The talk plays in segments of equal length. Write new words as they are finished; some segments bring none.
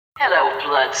Hello,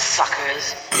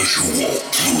 bloodsuckers. As you walk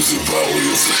through the valley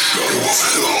of the shadow of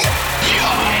hell,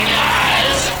 Join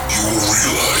us! you will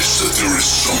realize that there is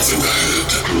something ahead.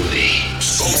 Groovy.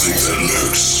 Something that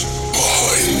lurks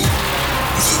behind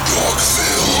the dark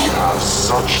veil. We have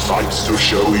such sights to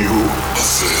show you. A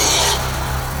veil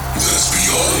that is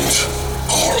beyond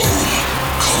our own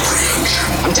comprehension.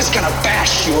 I'm just gonna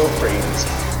bash your brains.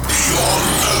 Beyond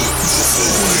the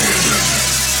void.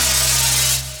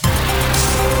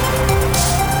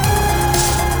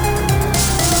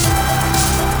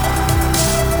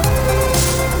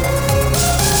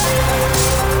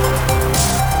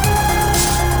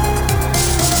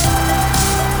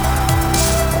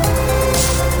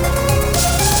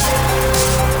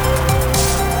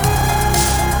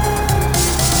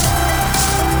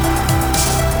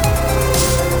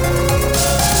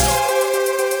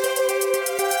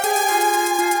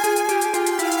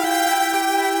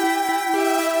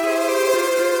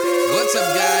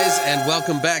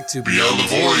 Welcome back to Beyond the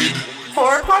Void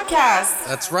Horror Podcast.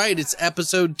 That's right, it's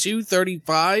episode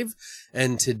 235,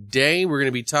 and today we're going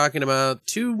to be talking about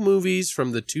two movies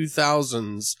from the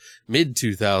 2000s,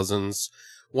 mid-2000s,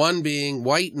 one being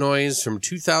White Noise from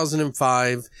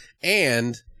 2005,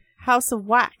 and House of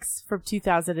Wax from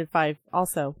 2005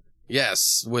 also.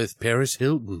 Yes, with Paris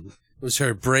Hilton. It was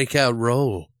her breakout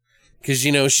role, because,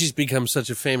 you know, she's become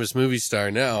such a famous movie star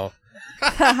now.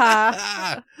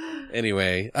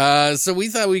 Anyway, so we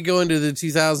thought we'd go into the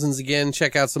 2000s again,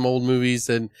 check out some old movies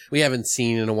that we haven't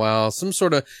seen in a while. Some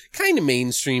sort of kind of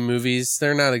mainstream movies.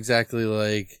 They're not exactly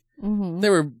like, they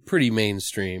were pretty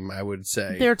mainstream, I would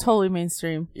say. They're totally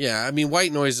mainstream. Yeah, I mean,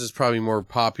 White Noise is probably more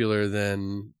popular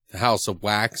than House of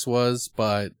Wax was,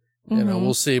 but, you know,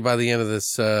 we'll see by the end of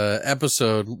this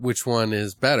episode which one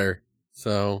is better.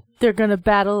 So they're going to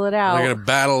battle it out. They're going to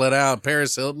battle it out.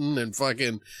 Paris Hilton and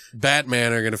fucking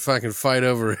Batman are going to fucking fight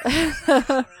over it.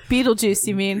 Beetlejuice,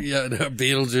 you mean? Yeah, no,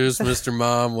 Beetlejuice, Mr.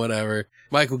 Mom, whatever.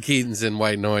 Michael Keaton's in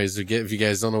White Noise, if you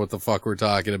guys don't know what the fuck we're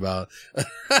talking about.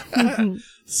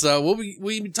 So we'll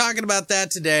be talking about that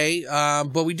today.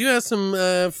 But we do have some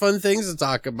fun things to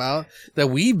talk about that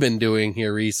we've been doing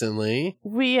here recently.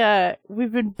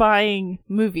 We've been buying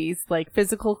movies, like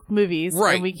physical movies,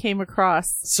 right? And we came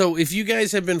across. So if you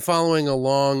guys have been following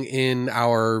along in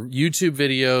our YouTube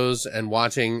videos and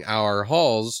watching our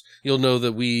hauls, you'll know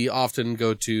that we often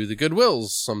go to the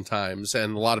Goodwills sometimes,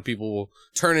 and a lot of people will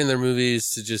turn in their movies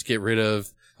to just get rid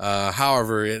of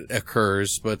however it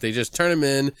occurs, but they just turn them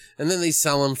in and then they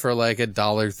sell them for like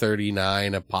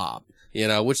 $1.39 a pop, you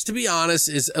know, which to be honest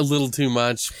is a little too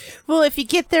much. Well, if you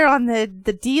get there on the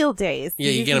deal days,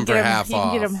 yeah, you get them for half off. You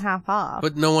can get them half off.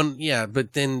 But no one, yeah,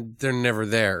 but then they're never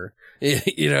there.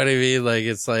 You know what I mean? Like,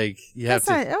 it's like, you have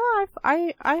to.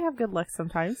 I have good luck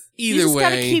sometimes. Either you just way.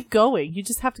 gotta keep going. You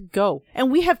just have to go.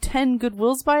 And we have 10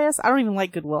 Goodwills by us. I don't even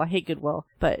like Goodwill. I hate Goodwill.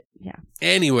 But, yeah.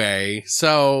 Anyway,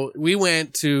 so we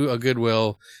went to a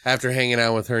Goodwill after hanging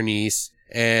out with her niece.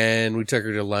 And we took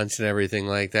her to lunch and everything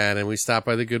like that. And we stopped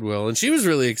by the Goodwill. And she was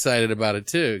really excited about it,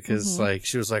 too. Because, like,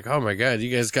 she was like, oh, my God,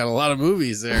 you guys got a lot of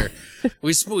movies there.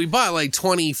 we bought, like,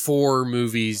 24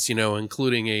 movies, you know,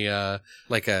 including the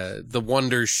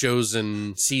Wonder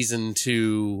Chosen Season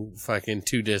 2 fucking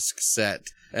 2-disc set.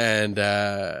 And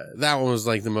that one was,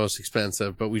 like, the most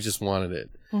expensive. But we just wanted it.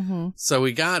 So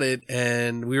we got it.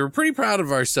 And we were pretty proud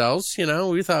of ourselves, you know.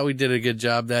 We thought we did a good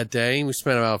job that day. We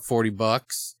spent about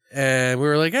 $40. And we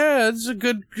were like, it's a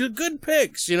good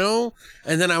picks, you know?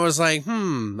 And then I was like,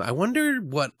 I wonder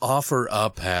what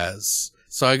OfferUp has.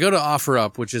 So I go to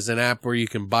OfferUp, which is an app where you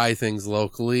can buy things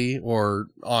locally or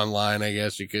online, I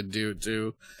guess you could do it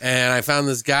too. And I found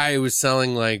this guy who was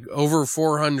selling like over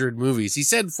 400 movies. He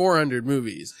said 400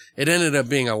 movies. It ended up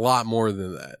being a lot more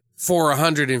than that for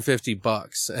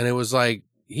 $150. And it was like,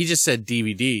 he just said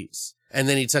DVDs. And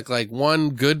then he took like one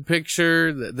good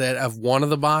picture that of one of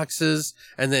the boxes,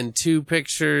 and then two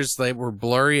pictures that were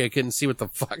blurry. I couldn't see what the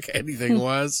fuck anything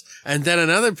was. And then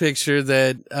another picture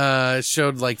that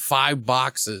showed like 5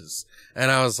 boxes.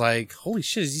 And I was like, holy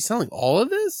shit, is he selling all of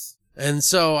this? And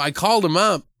so I called him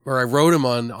up, or I wrote him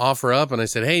on OfferUp, and I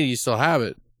said, hey, do you still have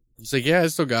it? He's like, yeah, I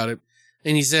still got it.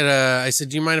 And he said, I said,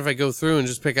 do you mind if I go through and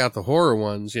just pick out the horror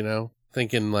ones, you know?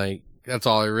 Thinking like, that's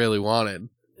all I really wanted.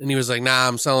 And he was like, nah,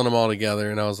 I'm selling them all together.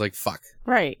 And I was like, fuck.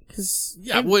 Right. Cause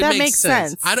yeah, that makes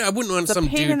sense. I wouldn't want some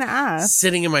pain dude in the ass.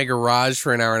 sitting in my garage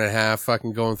for an hour and a half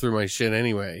fucking going through my shit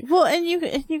anyway. Well, and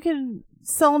you can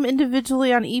sell them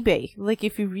individually on eBay. Like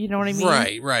if you know what I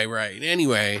mean? Right.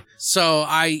 Anyway, so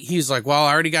he's like, well,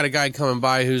 I already got a guy coming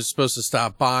by who's supposed to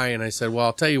stop by. And I said, well,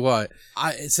 I'll tell you what,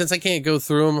 since I can't go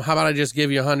through them, how about I just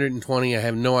give you 120? I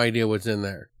have no idea what's in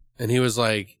there. And he was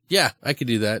like, yeah, I could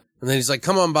do that. And then he's like,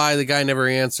 come on by. The guy never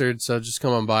answered. So just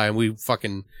come on by. And we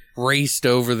fucking raced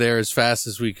over there as fast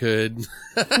as we could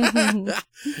and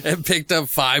picked up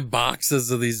 5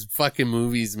 boxes of these fucking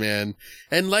movies, man.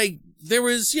 And like, there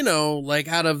was, you know, like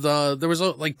there was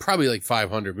like probably like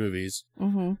 500 movies.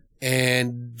 Mm-hmm.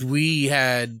 And we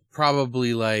had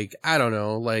probably like, I don't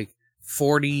know, like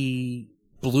 40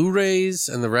 Blu-rays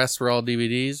and the rest were all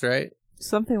DVDs, right?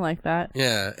 Something like that.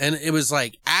 Yeah. And it was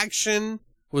like action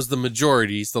was the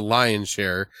majorities, the lion's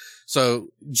share. So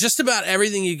just about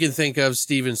everything you can think of,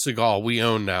 Steven Seagal, we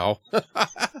own now.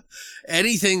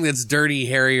 Anything that's Dirty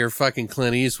Harry or fucking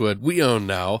Clint Eastwood, we own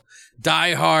now.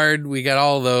 Die Hard, we got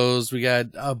all those. We got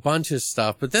a bunch of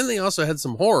stuff. But then they also had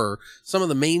some horror, some of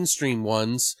the mainstream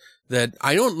ones that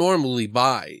I don't normally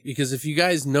buy. Because if you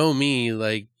guys know me,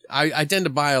 like, I tend to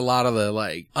buy a lot of the,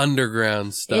 like,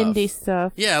 underground stuff. Indie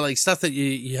stuff. Yeah, like stuff that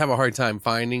you have a hard time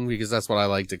finding because that's what I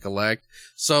like to collect.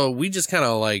 So we just kind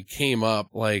of, like, came up,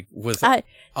 like, with a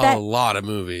lot of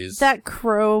movies. That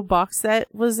Crow box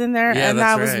set was in there, Yeah, and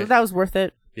that's that was worth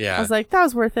it. Yeah. I was like, that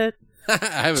was worth it. I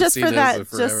haven't Just seen for those that, in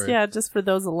forever. just for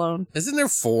those alone. Isn't there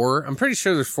 4? I'm pretty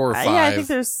sure there's 4 or 5. Yeah, I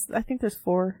think there's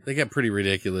 4. They got pretty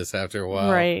ridiculous after a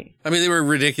while. Right. I mean, they were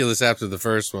ridiculous after the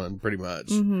first one, pretty much.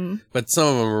 Mm-hmm. But some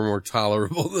of them were more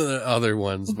tolerable than the other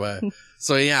ones. But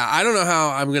so yeah, I don't know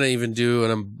how I'm gonna even do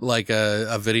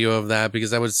a video of that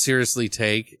because I would seriously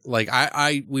take like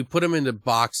we put them into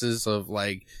boxes of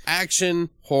like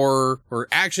action, horror, or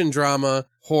action drama,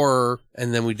 horror,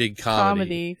 and then we did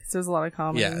comedy. Because there's a lot of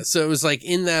comedy. Yeah, so it was like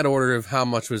in that order of how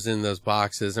much was in those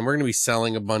boxes, and we're gonna be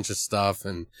selling a bunch of stuff,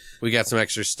 and we got some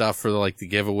extra stuff for like the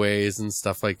giveaways and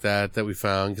stuff like that we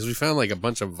found, because we found like a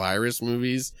bunch of Virus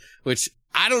movies, which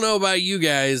I don't know about you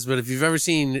guys, but if you've ever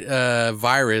seen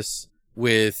Virus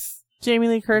with Jamie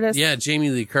Lee Curtis. Yeah, Jamie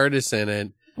Lee Curtis in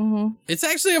it. Mm-hmm. It's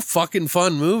actually a fucking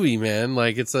fun movie, man.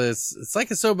 Like it's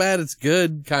like a so bad it's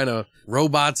good kind of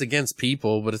robots against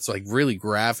people, but it's like really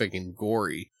graphic and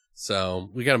gory. So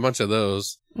we got a bunch of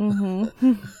those.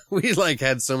 Mm-hmm. We like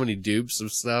had so many dupes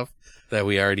of stuff that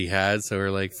we already had. So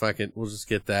we're like, fuck it. We'll just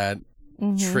get that,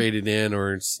 trade it in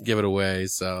or give it away.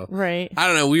 So right. I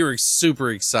don't know. We were super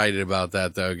excited about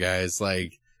that though, guys.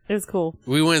 Like it was cool.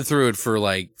 We went through it for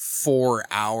like 4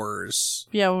 hours.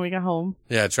 Yeah. When we got home.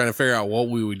 Yeah. Trying to figure out what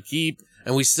we would keep.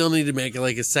 And we still need to make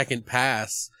like a second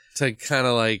pass to kind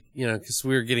of like, you know, cause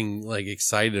we were getting like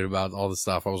excited about all the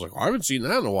stuff. I was like, I haven't seen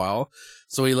that in a while.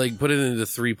 So we like put it into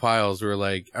 3 piles. We were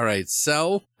like, all right,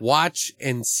 sell, watch,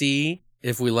 and see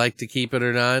if we like to keep it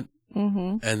or not.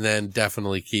 Mm-hmm. And then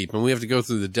definitely keep. And we have to go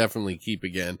through the definitely keep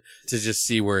again to just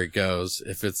see where it goes.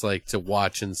 If it's like to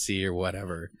watch and see or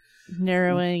whatever.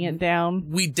 Narrowing it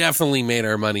down. We definitely made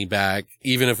our money back,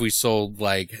 even if we sold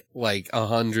like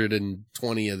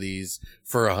 120 of these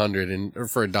for or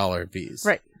for $1 a piece.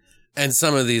 Right. And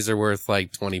some of these are worth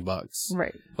like $20.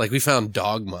 Right. Like we found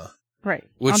Dogma. Right.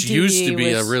 Which used to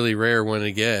be a really rare one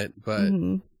to get, but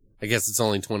I guess it's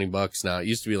only $20 now. It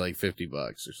used to be like $50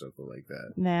 or something like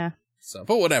that. Nah. So,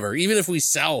 but whatever. Even if we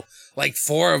sell like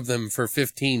 4 of them for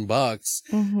 $15,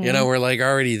 you know, we're like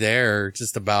already there,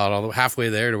 just about halfway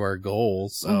there to our goal.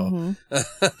 So,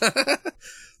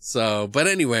 so, but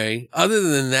anyway, other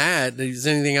than that, is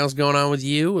anything else going on with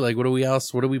you? Like, what are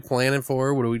we planning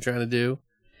for? What are we trying to do?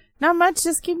 Not much,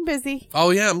 just keeping busy. Oh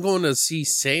yeah, I'm going to see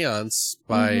Seance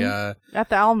by at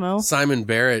the Alamo. Simon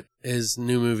Barrett, his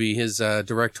new movie, his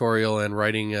directorial and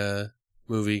writing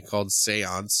movie called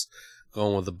Seance.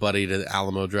 Going with a buddy to the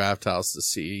Alamo Draft House to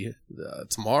see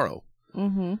tomorrow.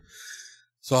 Mm-hmm.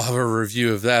 So I'll have a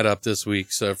review of that up this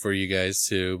week, so for you guys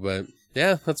too. But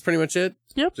yeah, that's pretty much it.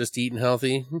 Yep. Just eating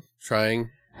healthy, trying.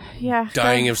 Yeah.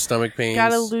 Dying of stomach pains.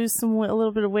 Gotta lose a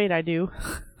little bit of weight. I do.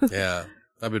 Yeah.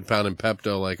 I've been pounding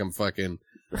Pepto like I'm fucking,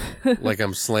 like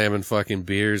I'm slamming fucking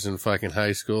beers in fucking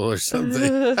high school or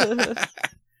something.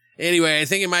 Anyway, I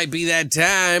think it might be that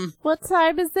time. What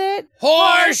time is it?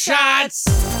 Horror Shots!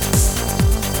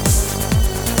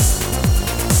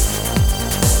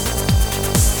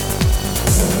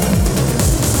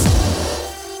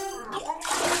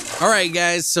 All right,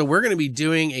 guys. So we're going to be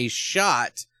doing a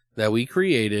shot that we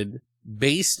created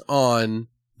based on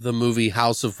the movie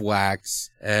House of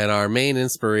Wax. And our main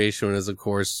inspiration is, of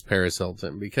course, Paris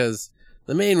Hilton, because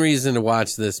the main reason to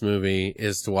watch this movie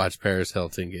is to watch Paris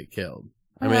Hilton get killed.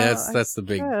 I mean, that's the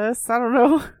big. Yes, I don't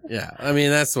know. Yeah, I mean,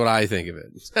 that's what I think of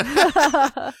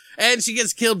it. And she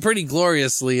gets killed pretty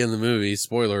gloriously in the movie.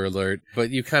 Spoiler alert! But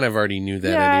you kind of already knew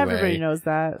that anyway. Everybody knows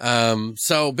that.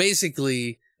 So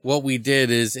basically, what we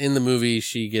did is in the movie,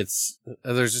 she gets.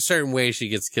 There's a certain way she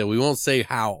gets killed. We won't say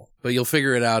how, but you'll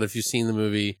figure it out if you've seen the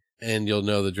movie, and you'll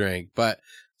know the drink. But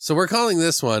So we're calling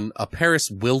this one a Paris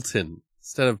Wilton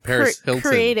instead of Paris Hilton.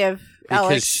 Creative,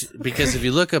 Alex. Because if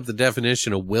you look up the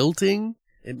definition of wilting,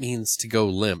 it means to go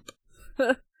limp.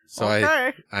 So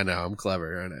Okay. I know, I'm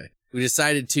clever, aren't I? We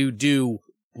decided to do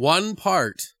 1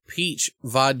 part peach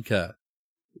vodka,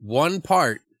 1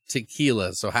 part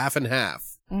tequila, so half and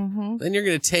half. Mm-hmm. Then you're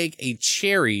going to take a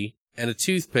cherry and a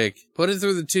toothpick, put it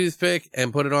through the toothpick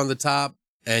and put it on the top,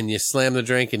 and you slam the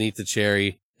drink and eat the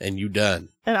cherry, and you done.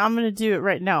 And I'm going to do it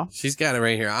right now. She's got it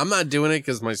right here. I'm not doing it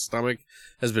because my stomach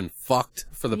has been fucked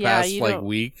for the past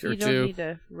week or you two. don't need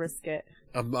to risk it.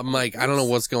 I'm like, I don't know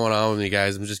what's going on with me,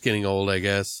 guys. I'm just getting old, I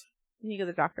guess. You need to go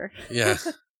to the doctor. Yeah.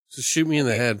 Just shoot me in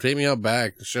the head. Take me out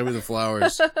back. Show me the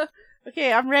flowers.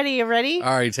 Okay, I'm ready. You ready?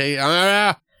 All right, take.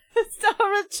 Stop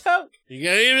the choke. You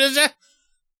gonna eat this?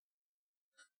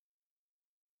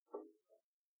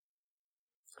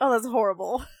 Oh, that's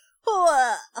horrible.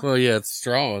 Well, yeah, it's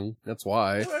strong. That's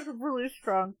why. That's really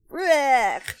strong.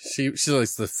 She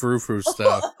likes the frou-frou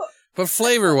stuff. But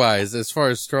flavor-wise, as far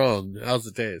as strong, how's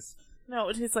it taste? No,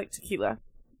 it tastes like tequila.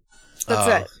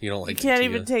 That's it. You don't like You can't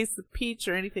tequila. even taste the peach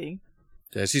or anything.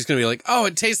 Yeah, she's gonna be like, oh,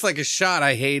 it tastes like a shot.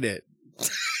 I hate it.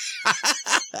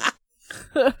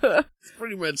 That's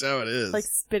pretty much how it is. Like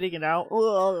spitting it out.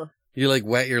 Ugh. You like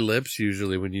wet your lips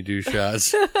usually when you do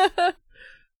shots.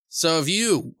 So if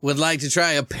you would like to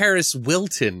try a Paris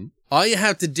Wilton, all you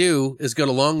have to do is go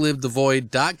to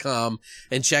longlivethevoid.com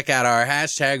and check out our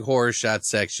hashtag horror shot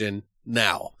section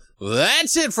now.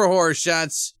 That's it for horror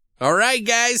shots. All right,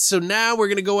 guys. So now we're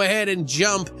going to go ahead and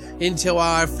jump into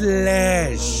our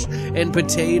flesh and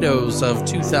potatoes of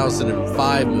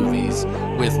 2005 movies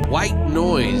with White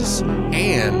Noise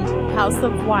and House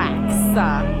of Wax.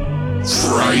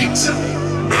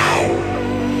 Right now.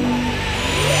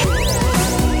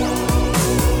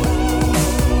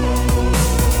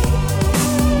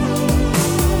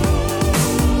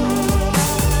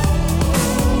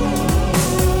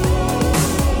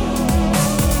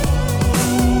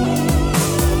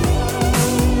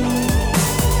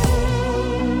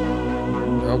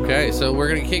 Okay, so we're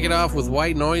going to kick it off with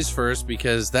White Noise first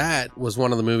because that was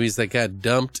one of the movies that got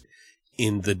dumped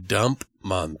in the dump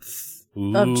month.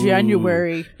 Ooh. Of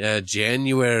January. Yeah,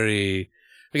 January.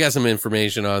 We got some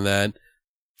information on that.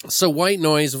 So White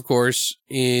Noise, of course,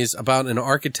 is about an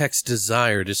architect's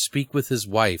desire to speak with his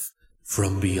wife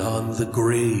from beyond the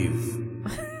grave.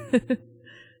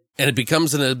 And it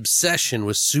becomes an obsession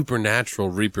with supernatural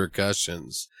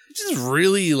repercussions. Which is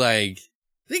really like...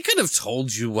 They could have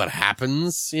told you what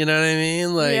happens, you know what I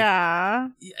mean? Like, yeah.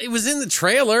 It was in the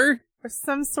trailer. Or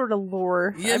some sort of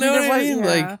lore. You know what I mean? Yeah.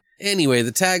 Like, anyway,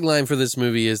 the tagline for this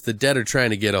movie is "The dead are trying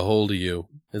to get a hold of you."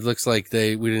 It looks like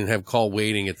we didn't have call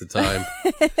waiting at the time.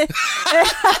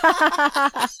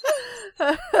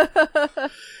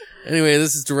 Anyway,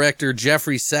 this is director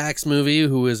Jeffrey Sachs' movie,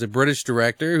 who is a British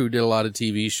director who did a lot of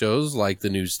TV shows like The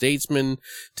New Statesman,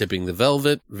 Tipping the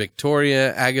Velvet,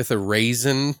 Victoria, Agatha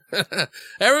Raisin.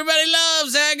 Everybody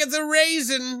loves Agatha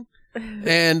Raisin.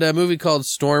 And a movie called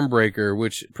Stormbreaker,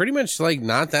 which pretty much like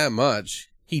not that much.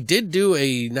 He did do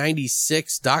a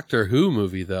 96 Doctor Who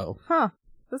movie though. Huh.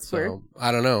 That's weird. So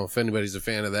I don't know if anybody's a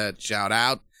fan of that. Shout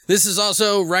out. This is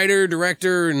also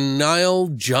writer-director Niall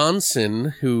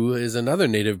Johnson, who is another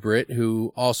native Brit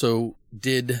who also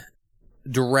did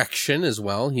direction as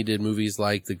well. He did movies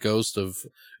like The Ghost of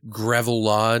Greville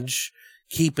Lodge,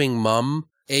 Keeping Mum,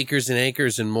 Acres and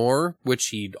Acres and More, which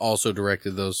he also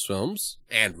directed those films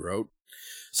and wrote.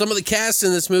 Some of the cast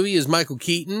in this movie is Michael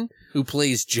Keaton, who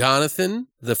plays Jonathan,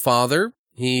 the father.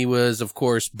 He was, of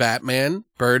course, Batman,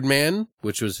 Birdman,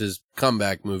 which was his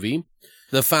comeback movie.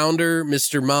 The Founder,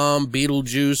 Mr. Mom,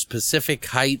 Beetlejuice, Pacific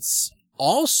Heights.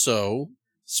 Also,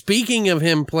 speaking of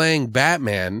him playing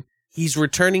Batman, he's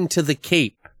returning to the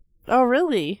Cape. Oh,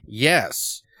 really?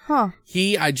 Yes. Huh.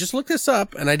 I just looked this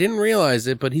up and I didn't realize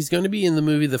it, but he's going to be in the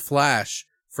movie The Flash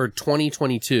for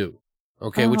 2022.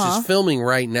 Okay, which is filming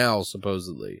right now,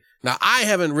 supposedly. Now, I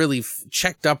haven't really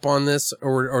checked up on this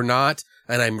or not,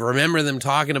 and I remember them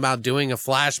talking about doing a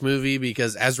Flash movie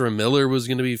because Ezra Miller was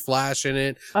going to be Flash in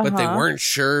it, but they weren't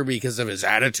sure because of his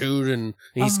attitude, and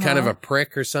he's kind of a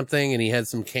prick or something, and he had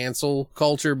some cancel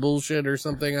culture bullshit or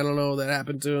something. I don't know that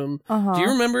happened to him. Do you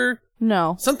remember?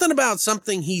 No. Something about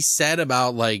something he said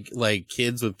about like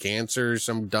kids with cancer,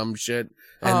 some dumb shit,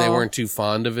 and they weren't too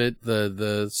fond of it,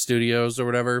 the studios or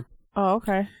whatever. Oh,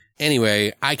 okay.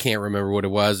 Anyway, I can't remember what it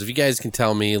was. If you guys can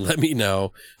tell me, let me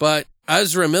know. But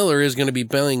Ezra Miller is going to be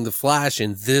playing the Flash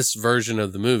in this version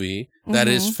of the movie that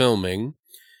is filming.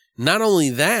 Not only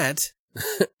that,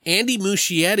 Andy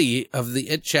Muschietti of the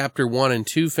It Chapter 1 and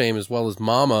 2 fame, as well as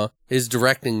Mama, is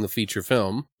directing the feature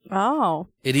film. Oh.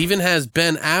 It even has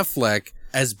Ben Affleck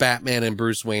as Batman and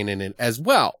Bruce Wayne in it as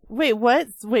well. Wait, what?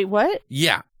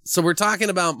 Yeah. So we're talking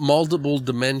about multiple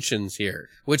dimensions here,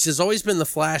 which has always been the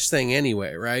Flash thing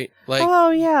anyway, right? Like, oh,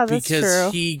 yeah, that's because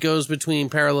true. he goes between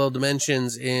parallel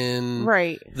dimensions in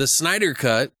the Snyder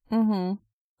Cut,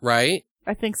 right?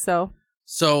 I think so.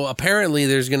 So apparently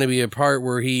there's going to be a part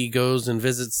where he goes and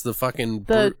visits the fucking...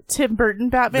 Tim Burton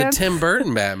Batman? The Tim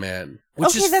Burton Batman,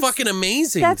 which is fucking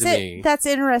amazing to me. That's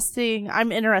interesting.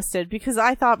 I'm interested because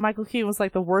I thought Michael Keaton was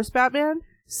like the worst Batman.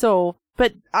 So,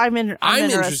 but I'm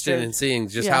interested in seeing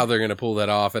just how they're going to pull that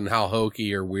off and how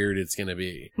hokey or weird it's going to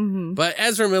be. Mm-hmm. But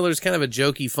Ezra Miller's kind of a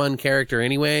jokey, fun character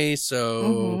anyway, so...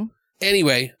 Mm-hmm.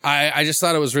 Anyway, I just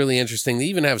thought it was really interesting. They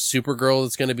even have Supergirl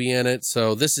that's going to be in it.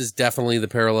 So this is definitely the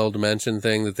parallel dimension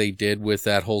thing that they did with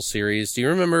that whole series. Do you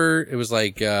remember? It was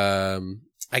like, I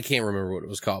can't remember what it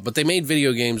was called, but they made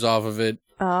video games off of it.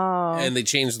 Oh. And they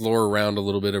changed the lore around a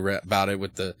little bit about it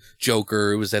with the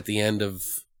Joker. It was at the end of,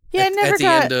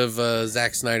 end of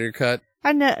Zack Snyder cut.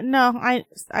 I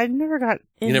never got.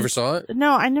 You never saw it?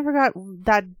 No, I never got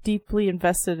that deeply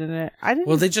invested in it. I didn't.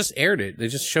 Well, they just aired it. They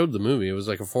just showed the movie. It was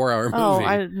like a 4-hour movie. Oh,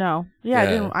 I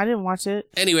didn't watch it.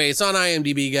 Anyway, it's on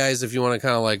IMDb, guys. If you want to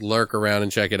kind of like lurk around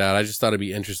and check it out, I just thought it'd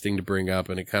be interesting to bring up,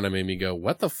 and it kind of made me go,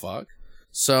 "What the fuck?"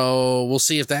 So we'll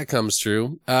see if that comes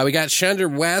true. We got Chandler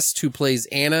West, who plays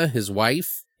Anna, his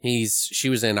wife. She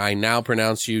was in I Now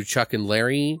Pronounce You, Chuck and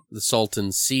Larry, The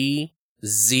Salton Sea.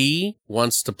 Z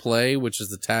Wants to Play, which is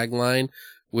the tagline,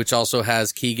 which also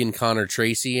has Keegan Connor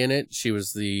Tracy in it. She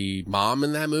was the mom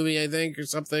in that movie, I think, or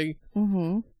something.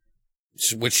 Mm-hmm.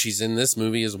 Which she's in this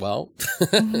movie as well.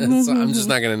 So I'm just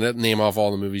not going to name off all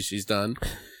the movies she's done.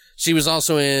 She was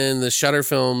also in the Shudder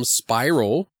film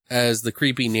Spiral as the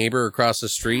creepy neighbor across the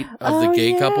street of the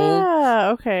gay couple.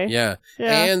 Okay. Yeah.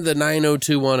 And the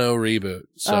 90210 reboot.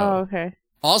 So. Oh, okay.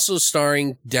 Also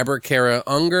starring Deborah Kara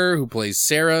Unger, who plays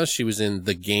Sarah. She was in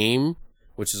The Game,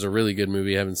 which is a really good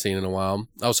movie I haven't seen in a while.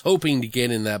 I was hoping to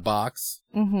get in that box.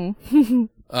 Mm-hmm.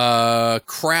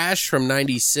 Crash from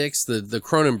 96, the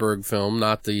Cronenberg film,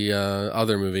 not the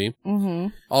other movie. Mm-hmm.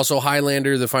 Also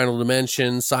Highlander, The Final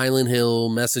Dimension, Silent Hill,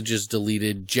 Messages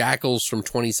Deleted, Jackals from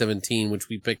 2017, which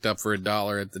we picked up for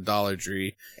 $1 at the Dollar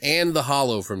Tree, and The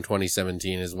Hollow from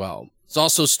 2017 as well. It's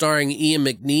also starring Ian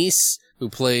McNeice, who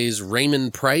plays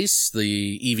Raymond Price,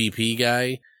 the EVP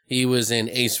guy. He was in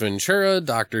Ace Ventura,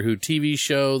 Doctor Who TV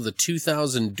show, the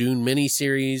 2000 Dune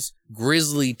miniseries,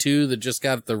 Grizzly 2 that just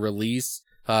got the release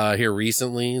here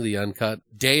recently, the uncut,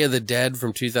 Day of the Dead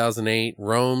from 2008,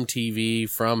 Rome TV,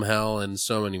 From Hell, and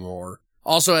so many more.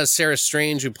 Also has Sarah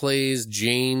Strange, who plays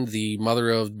Jane, the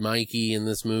mother of Mikey in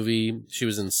this movie. She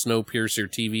was in Snowpiercer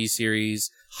TV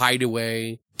series,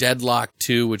 Hideaway, Deadlock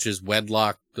 2, which is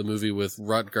Wedlock, the movie with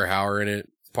Rutger Hauer in it,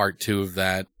 part 2 of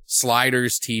that.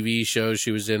 Sliders TV show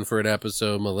she was in for an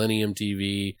episode, Millennium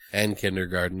TV, and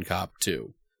Kindergarten Cop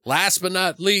 2. Last but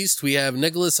not least, we have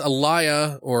Nicholas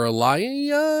Elia.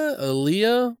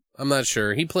 I'm not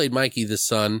sure. He played Mikey the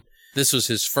son. This was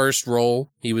his first role.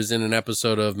 He was in an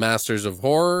episode of Masters of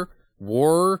Horror,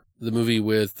 War, the movie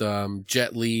with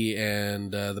Jet Li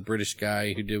and the British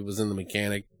guy who was in The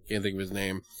Mechanic. Can't think of his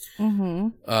name.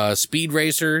 Mm-hmm. Speed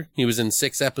Racer. He was in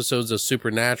 6 episodes of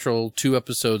Supernatural, 2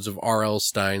 episodes of R.L.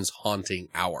 Stine's Haunting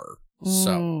Hour.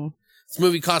 So this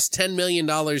movie cost $10 million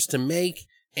to make.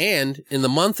 And in the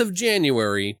month of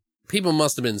January, people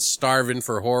must have been starving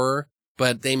for horror,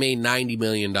 but they made $90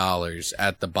 million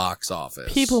at the box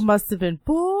office. People must have been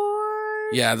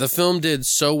bored. Yeah, the film did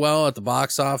so well at the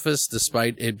box office,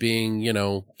 despite it being,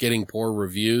 getting poor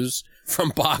reviews from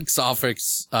box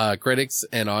office critics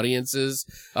and audiences.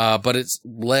 But it's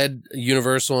led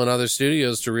Universal and other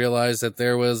studios to realize that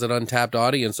there was an untapped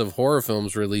audience of horror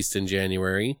films released in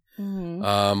January.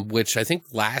 Mm-hmm. Which I think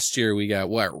last year we got,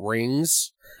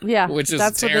 Rings? Yeah. Which is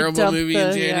a terrible movie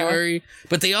in January. Yeah.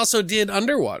 But they also did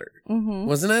Underwater. Mm-hmm.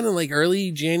 Wasn't that in like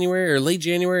early January or late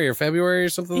January or February or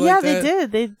something like that? Yeah, they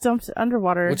did. They dumped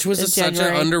Underwater. Which was such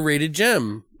an underrated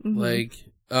gem.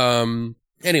 Mm-hmm.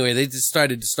 Anyway, they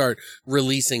decided to start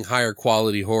releasing higher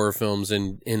quality horror films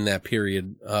in that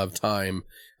period of time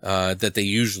that they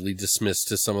usually dismissed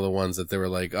to some of the ones that they were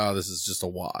like, oh, this is just a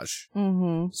wash.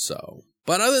 Mm-hmm. So,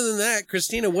 but other than that,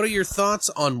 Christina, what are your thoughts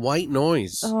on White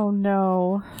Noise? Oh,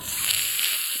 no.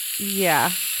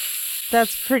 Yeah,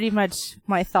 that's pretty much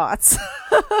my thoughts.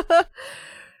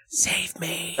 Save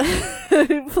me.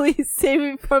 Please save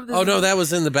me from this. Oh, no, that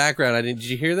was in the background. Did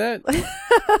you hear that?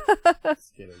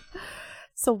 Just kidding.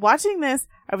 So watching this,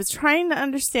 I was trying to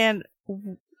understand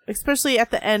especially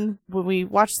at the end when we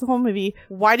watched the whole movie.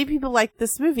 Why do people like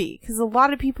this movie? Because a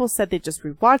lot of people said they just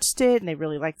rewatched it and they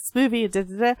really liked this movie.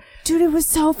 Dude, it was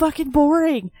so fucking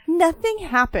boring. Nothing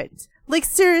happened. Like,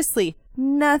 seriously,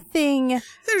 nothing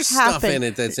There's happened. stuff in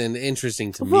it that's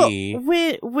interesting to Well,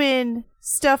 me. when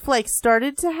stuff like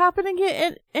started to happen and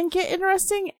get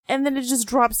interesting, and then it just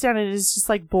drops down and it's just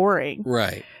like boring.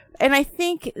 Right. And I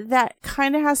think that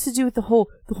kind of has to do with the whole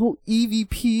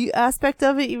EVP aspect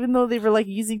of it, even though they were like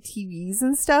using TVs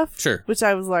and stuff. Sure. Which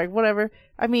I was like, whatever.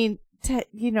 I mean,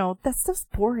 that stuff's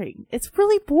boring. It's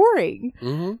really boring.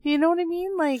 Mm-hmm. You know what I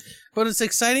mean? Like, But it's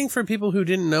exciting for people who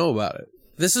didn't know about it.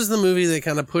 This is the movie that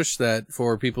kind of pushed that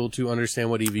for people to understand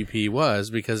what EVP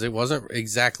was, because it wasn't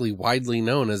exactly widely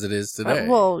known as it is today.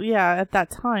 well, yeah, at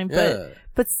that time,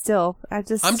 but still,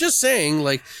 I'm just saying,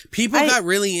 like, people got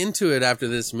really into it after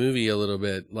this movie a little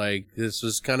bit. Like, this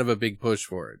was kind of a big push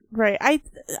for it. Right. I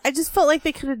just felt like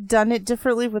they could have done it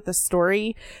differently with the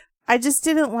story. I just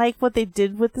didn't like what they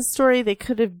did with the story. They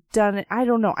could have done it. I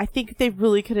don't know. I think they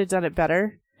really could have done it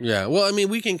better. Yeah. Well, I mean,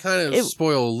 we can kind of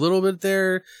spoil a little bit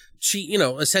there.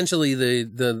 Essentially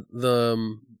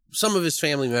some of his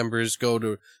family members go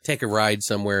to take a ride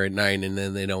somewhere at night, and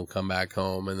then they don't come back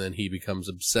home, and then he becomes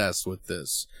obsessed with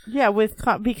this. Yeah,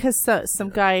 because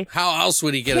some guy. How else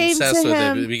would he get obsessed with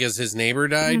it? Because his neighbor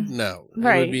died? No.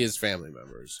 Right. It would be his family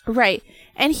members. Right.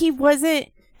 And he wasn't,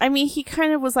 I mean, he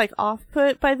kind of was like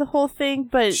off-put by the whole thing,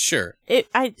 but sure.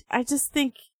 I just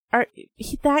think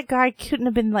that guy couldn't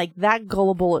have been like that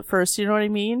gullible at first, you know what I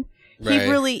mean? Right. He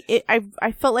really,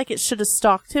 I felt like it should have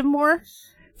stalked him more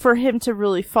for him to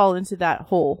really fall into that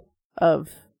hole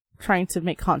of trying to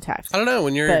make contact. I don't know.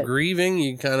 When you're grieving,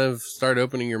 you kind of start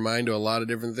opening your mind to a lot of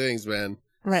different things, man.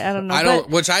 Right, I don't know.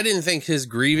 Which I didn't think his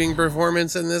grieving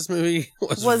performance in this movie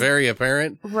was very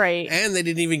apparent. Right. And they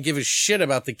didn't even give a shit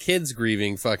about the kids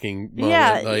grieving fucking moment.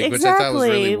 Yeah, exactly. Which I thought was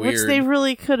really weird. Which they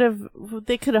really could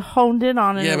have honed in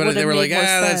on it. Yeah, but they were like,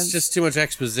 that's just too much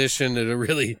exposition to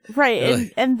really. Right,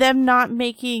 really... and them not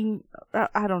making,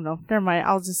 I don't know, never mind,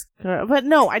 I'll just, but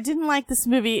no, I didn't like this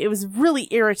movie. It was really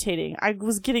irritating. I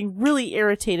was getting really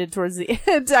irritated towards the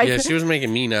end. She was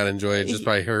making me not enjoy it just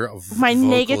by her my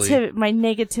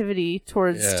negativity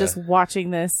towards just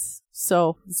watching this.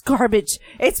 So it's garbage.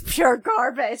 It's pure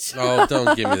garbage. Oh,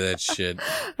 don't give me that shit.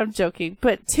 I'm joking.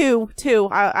 But two.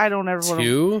 I don't ever want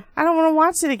to. I don't want to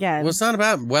watch it again. Well, it's not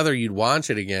about whether you'd watch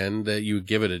it again that you would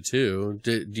give it a 2.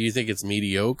 Do you think it's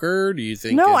mediocre? Do you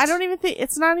think? No, I don't even think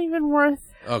it's not even worth.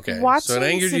 Okay, watching so it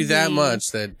angered you that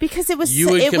much that because it was you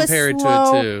would compare it to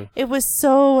a 2. It was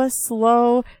so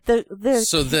slow.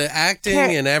 So the acting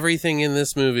and everything in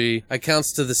this movie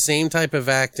accounts to the same type of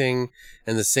acting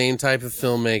and the same type of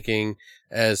filmmaking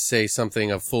as, say, something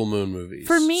of Full Moon movies.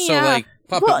 For me, so like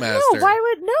Puppet Master. No, why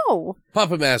would no?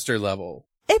 Puppet Master level.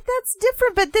 That's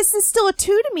different, but this is still a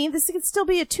 2 to me. This could still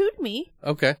be a 2 to me.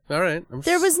 Okay, all right.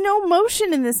 There was no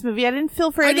motion in this movie. I didn't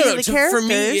feel for any of the characters. For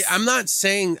me,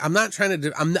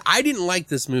 I didn't like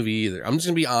this movie either. I'm just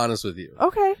gonna be honest with you.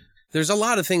 Okay. There's a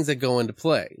lot of things that go into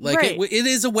play. Like, right. it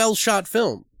is a well-shot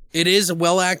film. It is a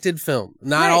well-acted film.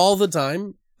 Not all the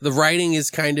time. The writing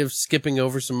is kind of skipping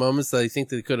over some moments that I think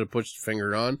they could have pushed a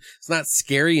finger on. It's not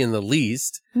scary in the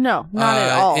least. No, not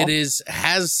at all. It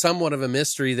has somewhat of a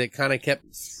mystery that kind of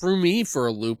threw me for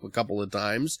a loop a couple of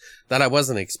times that I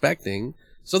wasn't expecting.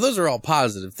 So those are all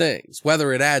positive things.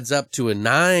 Whether it adds up to a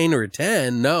 9 or a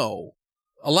 10, no.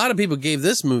 A lot of people gave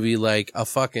this movie like a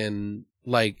fucking,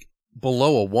 like,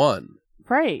 below a 1.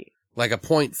 Right. Like a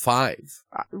 0.5.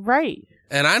 Right.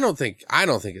 And I don't think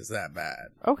it's that bad.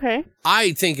 Okay.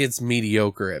 I think it's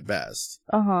mediocre at best.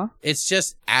 Uh-huh. It's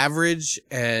just average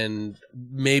and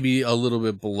maybe a little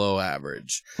bit below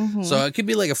average. Mm-hmm. So it could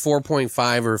be like a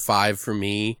 4.5 or 5 for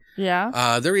me.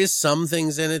 Yeah. There is some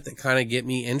things in it that kind of get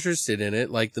me interested in it,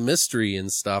 like the mystery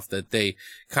and stuff that they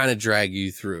kind of drag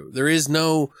you through. There is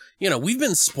no, we've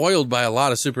been spoiled by a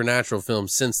lot of supernatural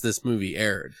films since this movie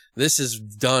aired. This is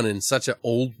done in such an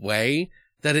old way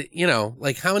that it,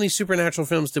 like how many supernatural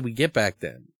films did we get back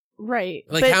then? Right.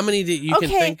 Like how many did you can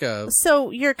think of?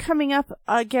 So you're coming up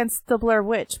against the Blair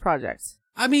Witch Project.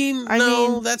 I mean,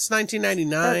 that's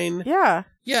 1999. Yeah.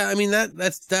 Yeah, I mean,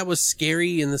 that was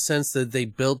scary in the sense that they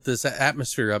built this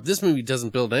atmosphere up. This movie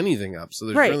doesn't build anything up, so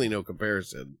there's really no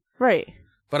comparison. Right.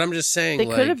 But I'm just saying, they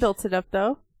could have built it up,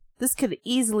 though. This could have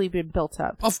easily been built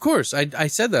up. Of course. I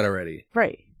said that already.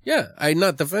 Right. Yeah, I'm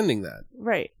not defending that.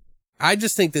 Right. I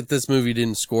just think that this movie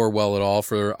didn't score well at all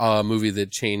for a movie that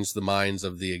changed the minds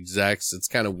of the execs. It's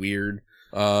kind of weird.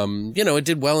 It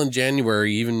did well in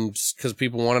January, even because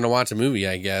people wanted to watch a movie,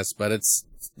 I guess, but it's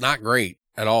not great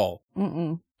at all.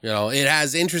 Mm-mm. You know, it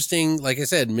has interesting, like I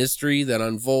said, mystery that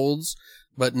unfolds,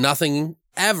 but nothing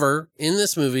ever in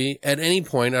this movie at any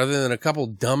point other than a couple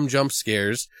dumb jump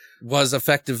scares was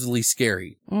effectively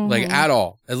scary. Like at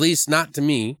all. At least not to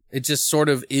me. It just sort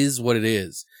of is what it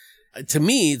is. To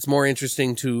me, it's more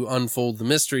interesting to unfold the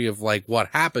mystery of like what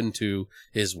happened to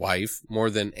his wife more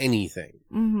than anything.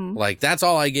 Like that's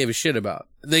all I gave a shit about.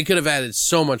 They could have added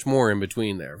so much more in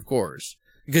between there, of course,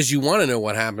 because you want to know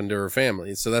what happened to her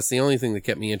family. So that's the only thing that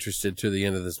kept me interested to the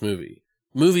end of this movie.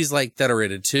 Movies like that are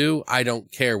rated 2, I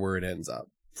don't care where it ends up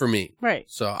for me. Right.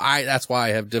 So that's why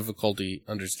I have difficulty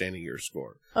understanding your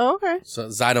score. Oh, okay.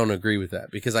 So I don't agree with that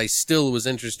because I still was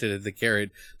interested in the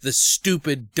carrot, the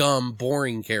stupid, dumb,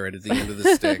 boring carrot at the end of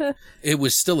the stick. It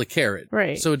was still a carrot.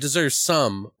 Right. So it deserves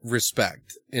some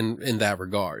respect in that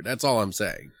regard. That's all I'm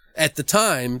saying. At the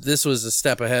time, this was a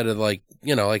step ahead of like,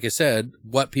 you know, like I said,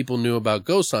 what people knew about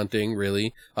ghost hunting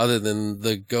really, other than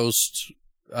the ghost,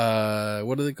 what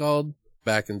are they called?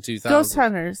 Back in 2000. Ghost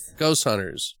hunters. Ghost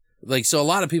hunters. Like, so a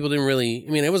lot of people didn't really,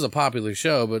 I mean, it was a popular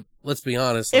show, but let's be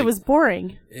honest. Like, it was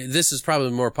boring. This is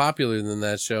probably more popular than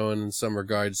that show in some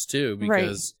regards too,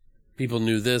 because people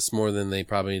knew this more than they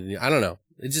probably knew. I don't know.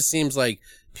 It just seems like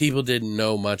people didn't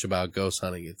know much about ghost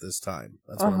hunting at this time.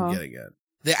 That's what I'm getting at.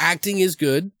 The acting is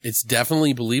good. It's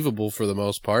definitely believable for the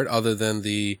most part, other than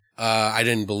I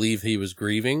didn't believe he was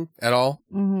grieving at all.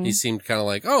 He seemed kind of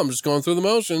like, oh, I'm just going through the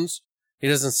motions. He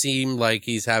doesn't seem like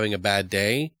he's having a bad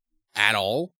day at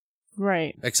all.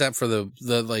 Right. Except for the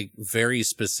like very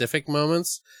specific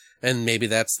moments. And maybe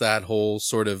that's that whole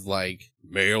sort of like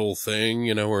male thing,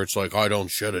 you know, where it's like, I don't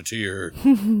shed a tear,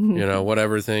 you know,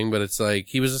 whatever thing. But it's like,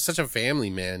 he was such a family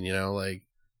man, you know, like,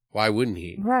 why wouldn't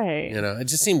he? Right. You know, it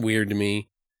just seemed weird to me.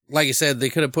 Like I said, they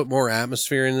could have put more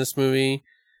atmosphere in this movie.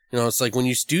 You know, it's like when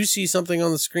you do see something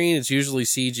on the screen, it's usually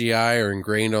CGI or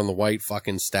ingrained on the white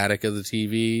fucking static of the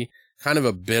TV. Kind of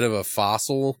a bit of a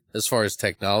fossil as far as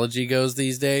technology goes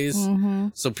these days.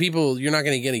 So people, you're not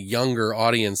going to get a younger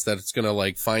audience that's going to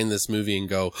like find this movie and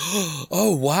go,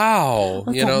 oh, wow.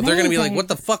 That's you know, they're going to be amazing. like, what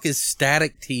the fuck is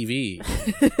static TV?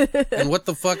 And what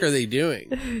the fuck are they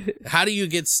doing? How do you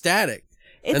get static?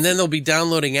 And then they'll be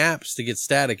downloading apps to get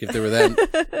static if they were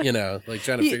that, you know, like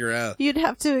trying to figure out. You'd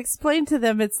have to explain to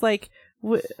them. It's like,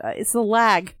 it's a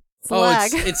lag. It's a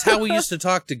lag. It's how we used to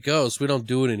talk to ghosts. We don't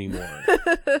do it anymore.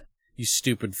 You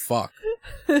stupid fuck.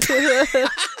 No,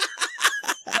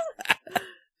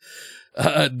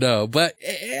 but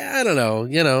I don't know.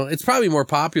 You know, it's probably more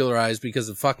popularized because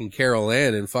of fucking Carol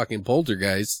Ann and fucking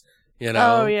Poltergeist, you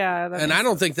know? Oh, yeah. And I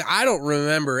don't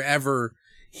remember ever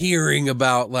hearing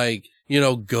about like, you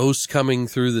know, ghosts coming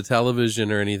through the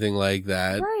television or anything like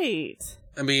that. Right.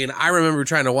 I mean, I remember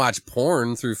trying to watch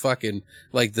porn through fucking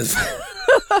like the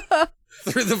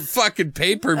through the fucking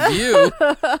pay-per-view.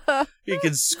 You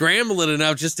can scramble it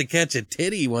enough just to catch a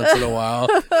titty once in a while.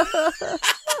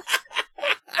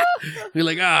 You're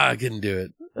like, I couldn't do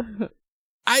it.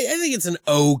 I think it's an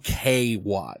okay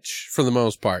watch for the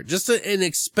most part. Just an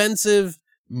expensive,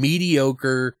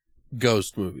 mediocre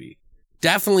ghost movie.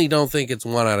 Definitely don't think it's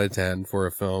 1 out of 10 for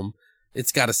a film.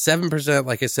 It's got a 7%,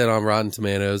 like I said, on Rotten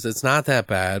Tomatoes. It's not that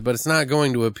bad, but it's not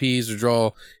going to appease or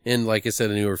draw in, like I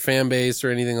said, a newer fan base or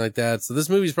anything like that. So this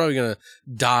movie's probably going to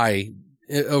die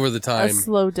over the time. A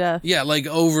slow death. Yeah, like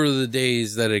over the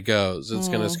days that it goes. It's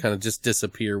going to kind of just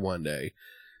disappear one day,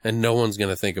 and no one's going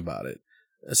to think about it.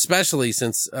 Especially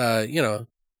since, you know,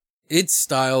 its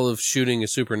style of shooting a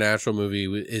supernatural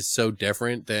movie is so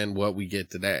different than what we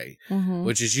get today,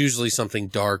 which is usually something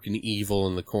dark and evil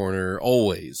in the corner,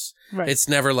 always. Right. It's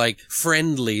never like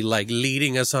friendly, like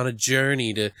leading us on a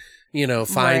journey to, you know,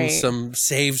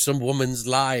 save some woman's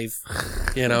life.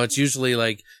 You know, it's usually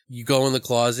like you go in the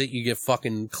closet, you get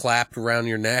fucking clapped around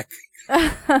your neck.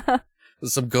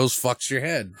 Some ghost fucks your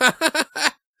head.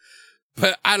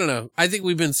 But I don't know. I think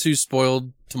we've been too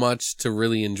spoiled too much to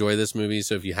really enjoy this movie.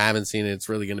 So if you haven't seen it, it's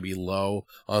really going to be low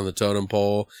on the totem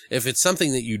pole. If it's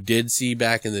something that you did see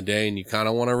back in the day and you kind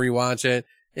of want to rewatch it,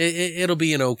 it'll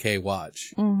be an okay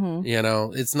watch. You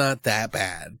know, it's not that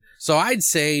bad. So I'd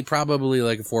say probably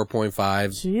like a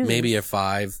 4.5, maybe a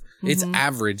 5. It's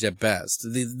average at best.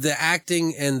 The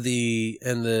acting and the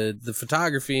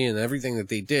photography and everything that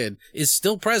they did is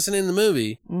still present in the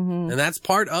movie. And that's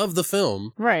part of the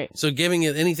film. Right. So giving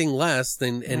it anything less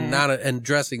than, and not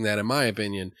addressing that, in my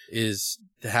opinion, is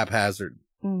haphazard.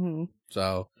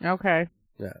 So. Okay.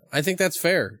 Yeah. I think that's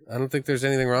fair. I don't think there's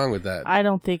anything wrong with that. I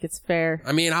don't think it's fair.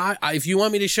 I mean, if you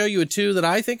want me to show you a 2 that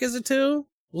I think is a 2,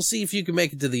 we'll see if you can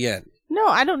make it to the end. No,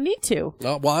 I don't need to.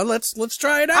 Oh, well, let's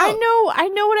try it out. I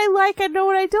know what I like. I know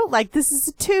what I don't like. This is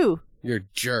a 2. You're a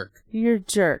jerk. You're a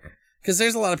jerk. Because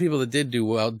there's a lot of people that did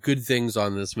do good things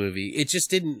on this movie. It just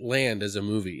didn't land as a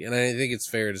movie, and I think it's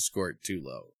fair to score it too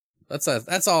low.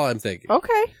 That's all I'm thinking.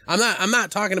 Okay. I'm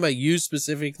not talking about you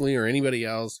specifically or anybody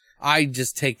else. I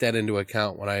just take that into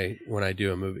account when I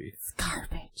do a movie. It's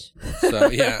garbage. So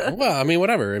yeah, well, I mean,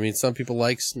 whatever. I mean, some people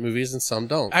like movies and some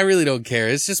don't. I really don't care.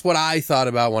 It's just what I thought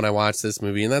about when I watched this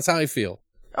movie, and that's how I feel.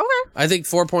 Okay. I think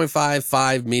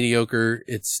 4.5 mediocre.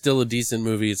 It's still a decent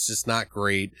movie. It's just not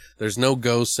great. There's no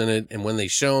ghosts in it, and when they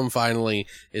show them finally,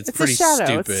 it's pretty a shadow.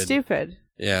 stupid. It's stupid.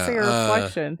 Yeah, It's like a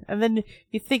reflection. And then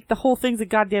you think the whole thing's a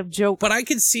goddamn joke. but I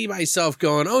could see myself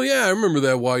going, "Oh yeah, I remember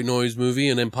that White Noise movie,"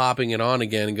 and then popping it on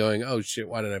again and going, "Oh shit,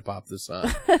 why did I pop this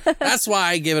on?" That's why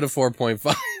I give it a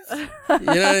 4.5. You know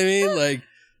what I mean? Like,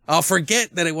 I'll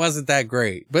forget that it wasn't that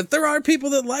great, but there are people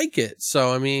that like it.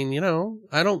 So I mean,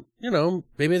 I don't,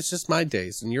 maybe it's just my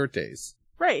taste and your taste.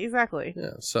 Right, exactly.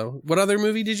 Yeah. So, what other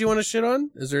movie did you want to shit on?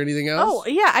 Is there anything else? Oh,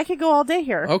 yeah, I could go all day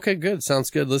here. Okay, good.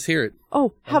 Sounds good. Let's hear it.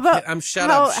 Oh, how about...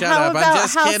 Shut up. I'm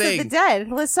just House kidding. of the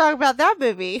Dead? Let's talk about that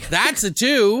movie. That's a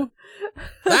 2.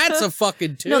 That's a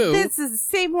fucking 2. No, this is the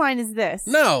same line as this.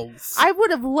 No. I would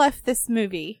have left this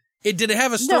movie. Did it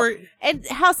have a story? No, and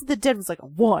House of the Dead was like a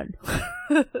 1.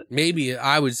 Maybe.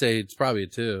 I would say it's probably a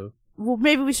 2. Well,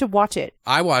 maybe we should watch it.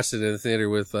 I watched it in the theater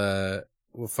with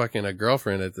fucking a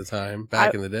girlfriend at the time,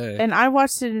 back in the day. And I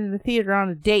watched it in the theater on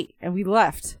a date, and we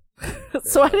left.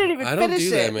 So I didn't even finish it. I don't do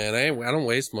that, man. I don't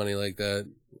waste money like that.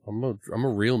 I'm a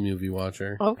real movie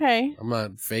watcher. Okay. I'm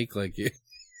not fake like you.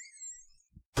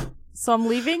 So I'm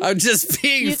leaving? I'm just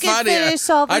being you funny. Can finish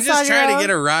all this I'm just on trying your to own. get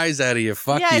a rise out of you.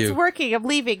 Fuck yeah, you. it's working. I'm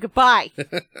leaving. Goodbye.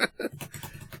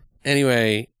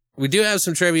 Anyway, we do have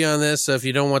some trivia on this, so if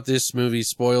you don't want this movie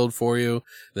spoiled for you,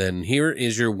 then here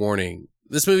is your warning.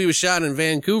 This movie was shot in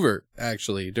Vancouver,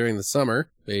 actually, during the summer.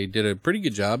 They did a pretty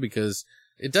good job because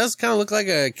it does kind of look like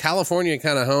a California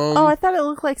kind of home. Oh, I thought it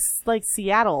looked like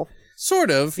Seattle.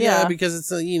 Sort of, yeah, Yeah. because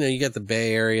it's, you got the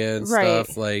Bay Area and Right.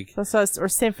 stuff, like, Or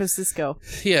San Francisco.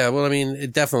 yeah, well, I mean,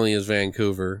 it definitely is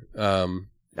Vancouver.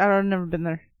 I've never been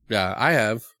there. Yeah, I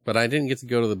have, but I didn't get to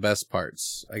go to the best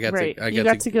parts. I got Right. to You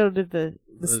got to go to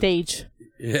the stage.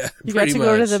 yeah, You got pretty to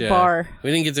go to much, the yeah. bar. We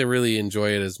didn't get to really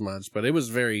enjoy it as much, but it was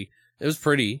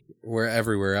pretty where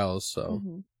everywhere else. So,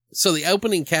 Mhm. So the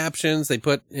opening captions they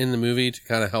put in the movie to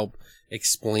kind of help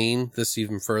explain this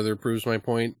even further proves my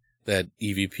point that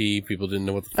EVP, people didn't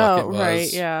know what the fuck it was.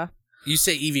 Right, yeah. You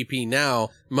say EVP now,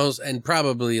 and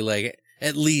probably like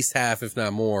at least half, if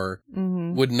not more,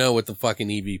 Mm-hmm. would know what the fucking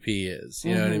EVP is.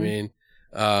 You know what I Mhm. mean?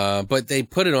 But they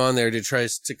put it on there to try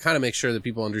to kind of make sure that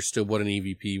people understood what an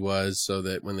EVP was so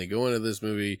that when they go into this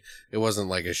movie, it wasn't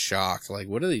like a shock. Like,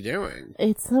 what are they doing?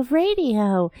 It's a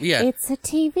radio. Yeah. It's a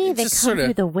TV. It's They just come sorta-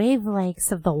 through the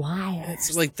wavelengths of the wires.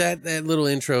 It's like that little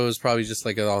intro is probably just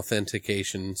like an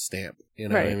authentication stamp. You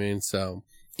know what I Right. mean? So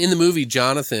in the movie,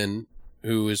 Jonathan,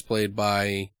 who is played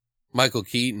by Michael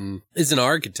Keaton, is an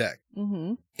architect.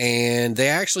 Mm-hmm. And they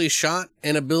actually shot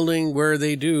in a building where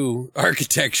they do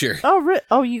architecture.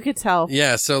 Oh, you could tell.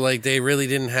 Yeah, so like they really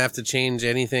didn't have to change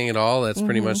anything at all. That's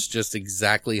pretty Mhm. much just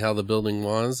exactly how the building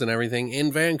was and everything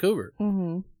in Vancouver.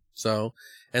 Mm-hmm. So,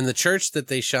 and the church that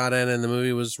they shot at in the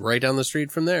movie was right down the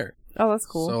street from there. Oh, that's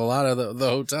cool. So a lot of the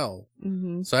hotel.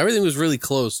 Mm-hmm. So everything was really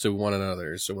close to one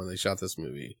another. So when they shot this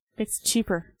movie, It's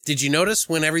cheaper. did you notice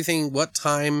what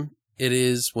time it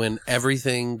is when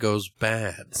everything goes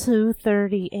bad?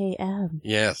 2:30 a.m.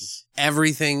 Yes.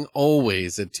 Everything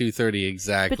always at 2:30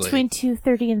 exactly. Between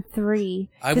 2:30 and 3.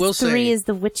 I 'Cause will 3 say- is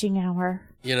the witching hour.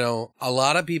 You know, a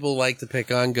lot of people like to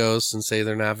pick on ghosts and say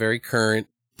they're not very current.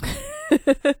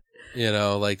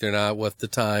 Like they're not with the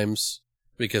times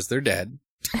because they're dead.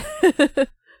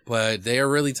 But they are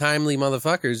really timely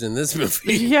motherfuckers in this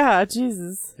movie. Yeah,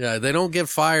 Jesus. Yeah, they don't get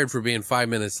fired for being 5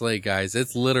 minutes late, guys.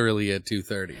 It's literally at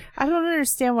 2:30. I don't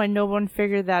understand why no one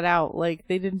figured that out. Like,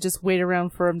 they didn't just wait around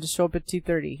for him to show up at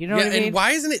 2:30. You know what I mean? And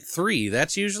why isn't it 3?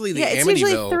 That's usually the it's Amityville.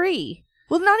 usually 3.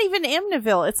 Well, not even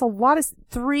Amityville. It's a lot of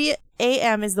 3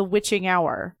 a.m. is the witching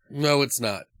hour. No, it's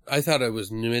not. I thought it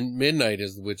was midnight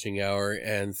is the witching hour,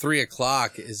 and 3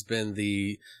 o'clock has been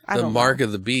the I don't mark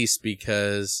of the beast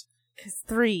because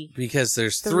 3. there's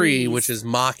 3, Threes. which is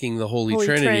mocking the Holy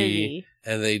Trinity,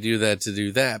 and they do that to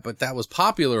do that. But that was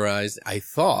popularized, I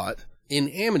thought, in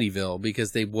Amityville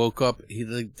because they woke up.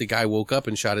 The guy woke up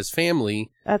and shot his family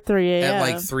At 3 a.m. at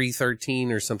like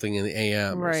 3:13 or something in the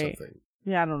a.m. or Right. something.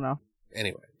 Yeah, I don't know.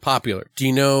 Anyway, popular. Do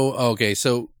you know? Okay,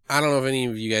 so I don't know if any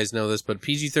of you guys know this, but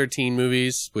PG-13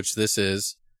 movies, which this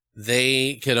is,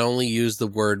 they can only use the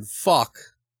word fuck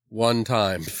one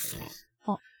time.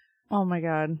 Oh my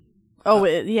God. Oh,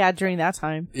 yeah, during that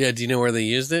time. Yeah, do you know where they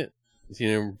used it?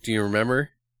 Do you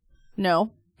remember?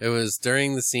 No. It was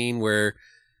during the scene where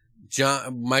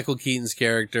Michael Keaton's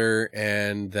character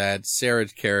and that Sarah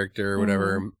character or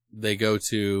whatever, they go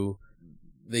to,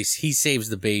 he saves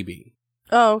the baby.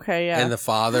 Oh, okay, yeah. And the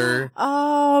father.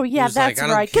 Oh, yeah, was like, that's "I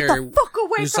don't right. care." Get the fuck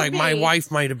away He's from like, me. my wife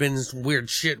might have been some weird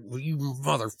shit. Well, you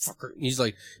motherfucker. He's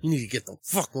like, you need to get the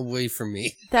fuck away from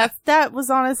me. That was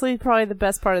honestly probably the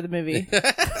best part of the movie.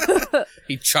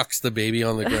 He chucks the baby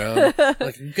on the ground.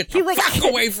 Like, get the fuck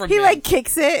away from me. He like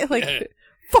kicks it. Like,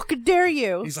 fucking dare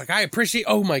you. He's like, I appreciate.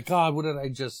 Oh my God, what did I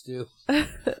just do?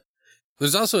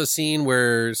 There's also a scene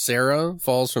where Sarah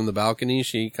falls from the balcony.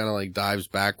 She kind of like dives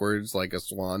backwards like a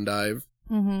swan dive.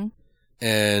 Mm-hmm.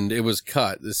 And it was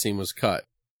cut. This scene was cut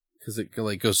because it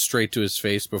like goes straight to his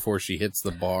face before she hits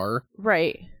the bar.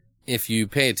 Right. If you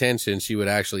pay attention, she would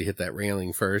actually hit that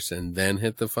railing first and then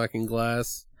hit the fucking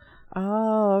glass.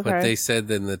 Oh, okay. But they said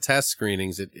that in the test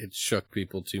screenings, it shook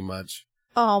people too much.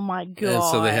 Oh my God. And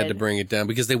so they had to bring it down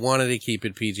because they wanted to keep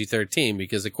it PG-13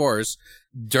 because, of course,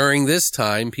 during this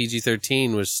time,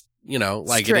 PG-13 was, you know,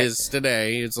 like strict. It is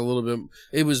today. It's a little bit,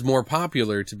 it was more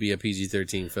popular to be a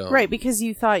PG-13 film. Right, because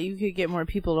you thought you could get more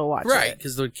people to watch Right, it.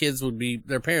 because the kids would be,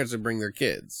 their parents would bring their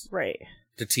kids. Right.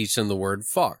 To teach them the word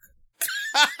fuck.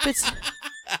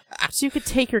 But you could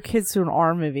take your kids to an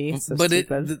R movie. So But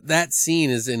stupid. that scene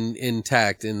is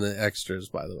intact in the extras,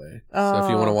 by the way. So if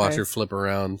you want to watch her flip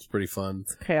around, it's pretty fun.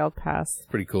 Okay, I'll pass.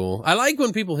 Pretty cool. I like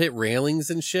when people hit railings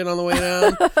and shit on the way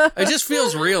down. It just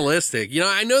feels realistic. You know,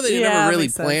 I know they never really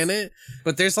plan it,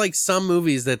 but there's like some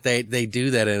movies that they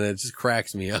do that and it just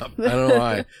cracks me up. I don't know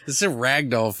why. It's a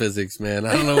ragdoll physics, man.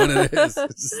 I don't know what it is.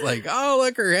 It's just like, oh,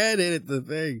 look, her head hit the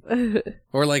thing.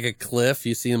 Or like a cliff.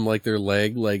 You see them like their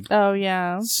leg, like, oh,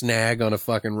 yeah. snag on a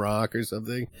fucking rock or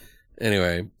something.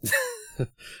 Anyway.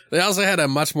 They also had a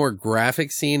much more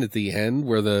graphic scene at the end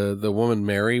where the woman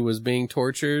Mary was being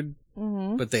tortured,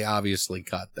 but they obviously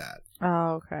cut that.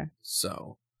 Oh, okay.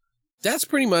 So that's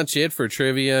pretty much it for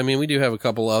trivia. I mean, we do have a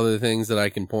couple other things that I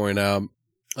can point out.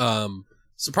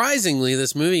 Surprisingly,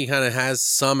 this movie kind of has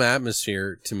some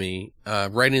atmosphere to me,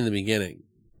 right in the beginning.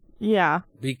 Yeah.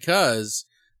 Because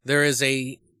there is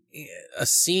a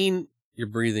scene. You're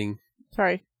breathing.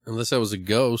 Sorry. Unless that was a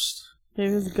ghost.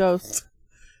 Maybe it was a ghost.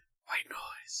 White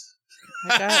noise.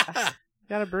 I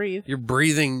gotta breathe. You're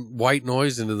breathing white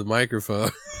noise into the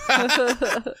microphone.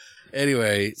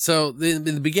 Anyway, so in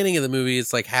the beginning of the movie,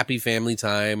 it's like happy family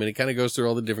time, and it kind of goes through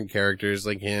all the different characters,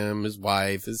 like him, his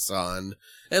wife, his son,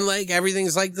 and like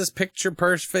everything's like this picture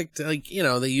perfect. Like, you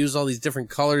know, they use all these different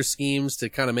color schemes to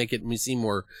kind of make it seem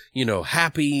more, you know,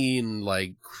 happy and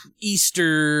like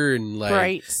Easter and like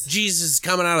right. Jesus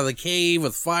coming out of the cave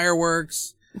with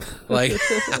fireworks, like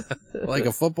like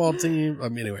a football team. I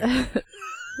mean, anyway.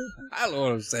 I don't know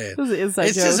what I'm saying. It was an inside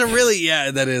It's joke. just a really,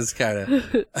 yeah, that is kind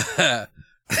of.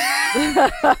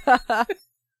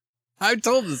 I've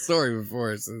told the story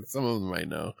before, so some of them might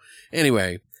know.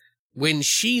 Anyway, when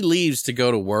she leaves to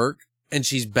go to work and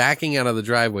she's backing out of the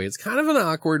driveway, it's kind of an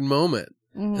awkward moment.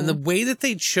 Mm-hmm. And the way that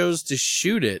they chose to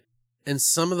shoot it and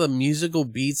some of the musical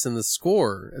beats and the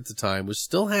score at the time was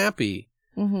still happy.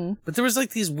 Mm-hmm. But there was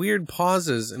like these weird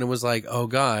pauses and it was like, oh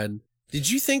God. Did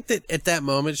you think that at that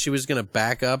moment she was going to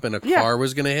back up and a car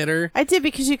was going to hit her? I did,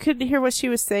 because you couldn't hear what she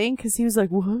was saying because he was like,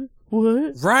 what?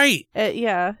 What? Right.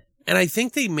 Yeah. And I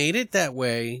think they made it that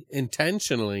way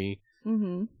intentionally.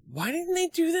 Mm-hmm. Why didn't they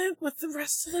do that with the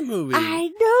rest of the movie? I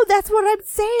know. That's what I'm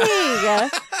saying.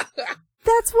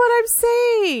 That's what I'm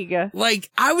saying. Like,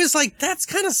 I was like, that's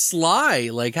kind of sly,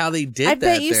 like how they did I that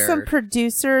bet you there. some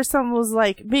producer or someone was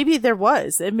like, maybe there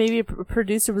was, and maybe a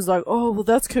producer was like, oh, well,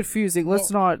 that's confusing.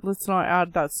 Let's not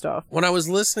add that stuff. When I was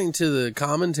listening to the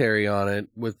commentary on it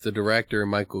with the director,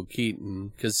 Michael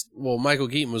Keaton, because, well, Michael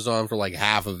Keaton was on for like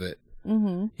half of it.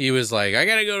 Mm-hmm. He was like, I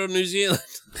gotta go to New Zealand.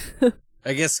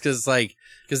 I guess because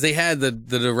they had the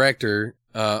director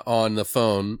on the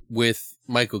phone with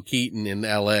Michael Keaton in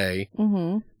LA,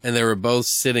 Mm-hmm. and they were both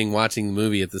sitting watching the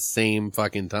movie at the same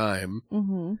fucking time.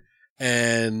 Mm-hmm.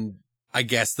 And I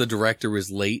guess the director was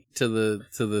late to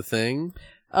the thing.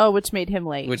 Oh, which made him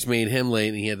late. Which made him late,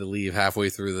 and he had to leave halfway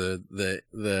through the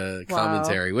Wow.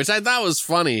 commentary, which I thought was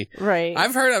funny. Right.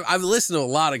 I've listened to a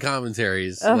lot of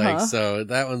commentaries, like, so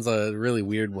that one's a really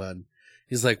weird one.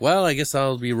 He's like, well, I guess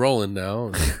I'll be rolling now.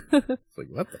 And it's like,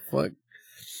 what the fuck?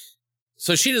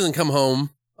 So she doesn't come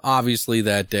home, obviously,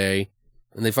 that day,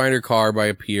 and they find her car by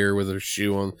a pier with her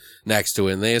shoe on next to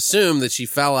it, and they assume that she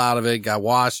fell out of it, got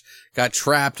washed, got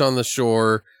trapped on the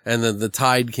shore, and then the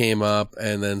tide came up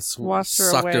and then Washed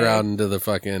her sucked her away. out into the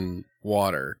fucking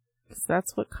water. 'Cause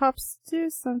that's what cops do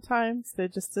sometimes. They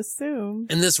just assume.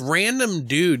 And this random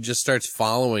dude just starts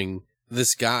following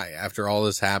this guy after all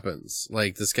this happens.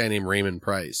 Like, this guy named Raymond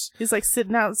Price. He's like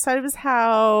sitting outside of his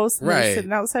house. And Right. He's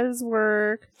sitting outside his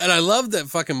work. And I love that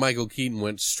fucking Michael Keaton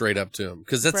went straight up to him,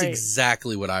 because that's Right.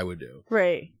 exactly what I would do.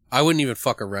 Right. I wouldn't even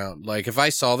fuck around. Like, if I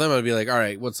saw them, I'd be like, all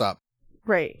right, what's up?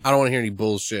 Right. I don't want to hear any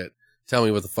bullshit. Tell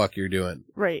me what the fuck you're doing.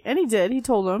 Right. And he did. He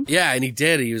told him. Yeah, and he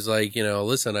did. He was like,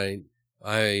 listen,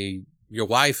 your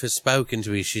wife has spoken to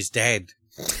me. She's dead.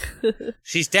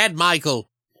 She's dead, Michael.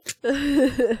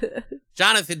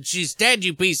 Jonathan, she's dead,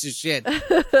 you piece of shit.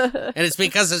 And it's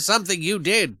because of something you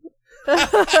did.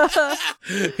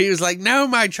 He was like, no,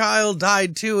 my child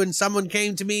died too, and someone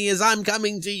came to me as I'm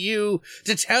coming to you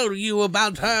to tell you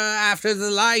about her after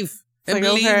the life. And like,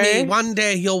 believe okay. me, one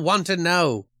day you'll want to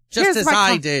know. Just Here's as my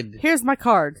I ca- did. Here's my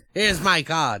card. Here's my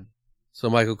card. So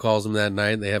Michael calls him that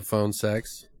night, and they have phone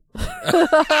sex.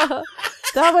 That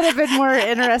would have been more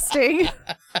interesting.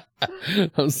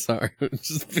 I'm sorry. I'm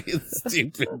just being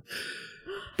stupid.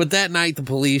 But that night, the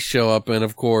police show up, and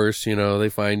of course, they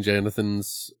find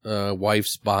Jonathan's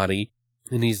wife's body.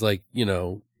 And he's like,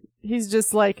 He's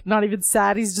just like not even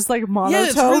sad. He's just like monotone. yeah,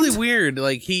 it's really weird.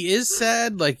 Like, he is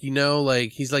sad, like,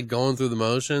 he's like going through the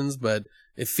motions, but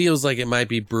it feels like it might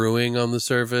be brewing on the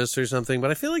surface or something. But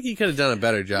I feel like he could have done a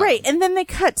better job. Right. And then they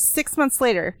cut 6 months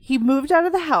later. He moved out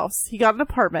of the house. He got an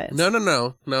apartment.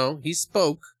 No. He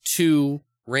spoke to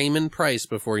Raymond Price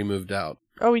before he moved out.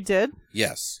 Oh, he did?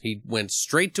 Yes. He went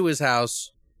straight to his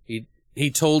house. He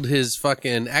told his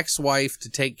fucking ex-wife to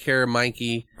take care of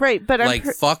Mikey. Right. But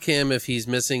Fuck him if he's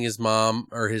missing his mom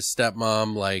or his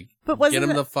stepmom. Like, But wasn't get him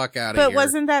that- the fuck out of here. But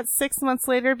wasn't that 6 months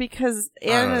later because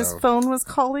don't Anna's know. phone was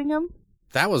calling him?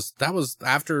 That was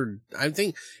after, I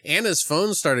think Anna's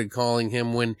phone started calling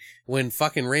him when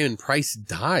fucking Raymond Price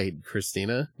died,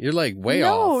 Christina. You're like way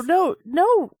off.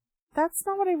 No. That's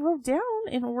not what I wrote down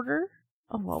in order.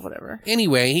 Oh, well, whatever.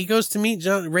 Anyway, he goes to meet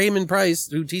Raymond Price,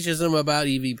 who teaches him about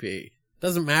EVP.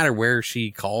 Doesn't matter where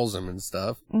she calls him and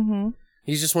stuff. Mm-hmm.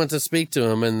 He just went to speak to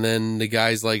him, and then the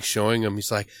guy's like showing him.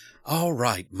 He's like, all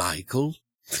right, Michael,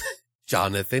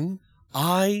 Jonathan,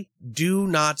 I do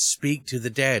not speak to the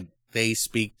dead. They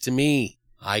speak to me.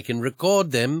 I can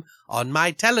record them on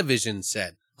my television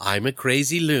set. I'm a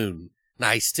crazy loon.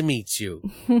 Nice to meet you.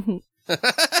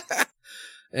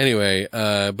 Anyway,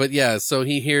 but yeah, so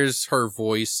he hears her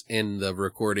voice in the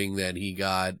recording that he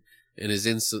got and is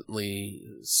instantly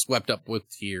swept up with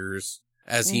tears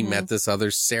as he met this other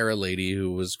Sarah lady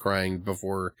who was crying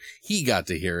before he got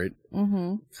to hear it.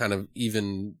 Mm-hmm. Kind of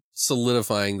even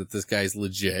solidifying that this guy's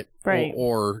legit, Right.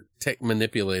 or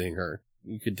manipulating her.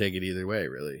 You could take it either way,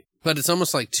 really. But it's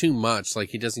almost like too much. Like,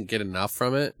 he doesn't get enough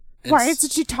from it. Why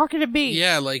isn't she talking to me?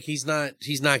 Yeah, like he's not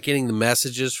getting the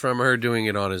messages from her, doing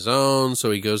it on his own.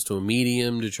 So he goes to a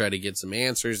medium to try to get some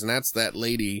answers, and that's that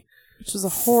lady. Which was a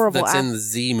horrible That's in the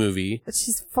Z movie.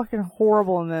 She's fucking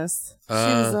horrible in this.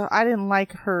 I didn't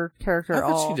like her character I at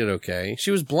all. thought she did okay. She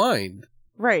was blind.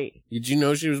 Right. Did you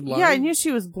know she was blind? Yeah, I knew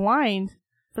she was blind,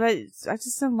 but I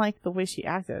just didn't like the way she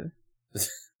acted.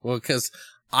 Well, because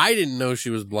I didn't know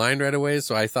she was blind right away,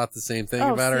 so I thought the same thing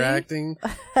about her see? acting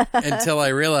until I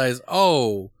realized,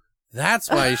 that's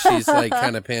why she's like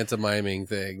kind of pantomiming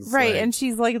things. Right, Like, and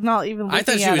she's like not even looking I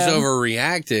thought she at was him.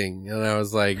 overreacting, and I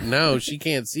was like, no, she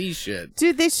can't see shit.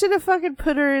 Dude, they should have fucking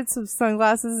put her in some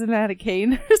sunglasses and had a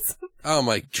cane or something. Oh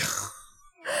my god.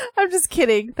 I'm just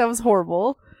kidding. That was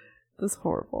horrible. That was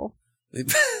horrible.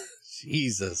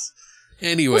 Jesus.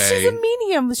 Anyway. Well, she's a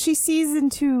medium. She sees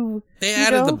into... They you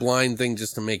added know? the blind thing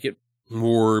just to make it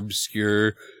more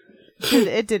obscure.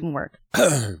 It didn't work.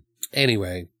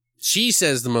 Anyway, she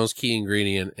says the most key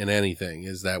ingredient in anything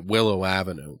is that Willow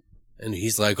Avenue. And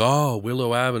he's like, oh,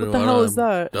 Willow Avenue. What the hell is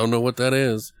that? Don't know what that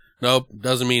is. Nope,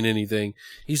 doesn't mean anything.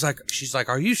 She's like,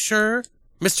 are you sure?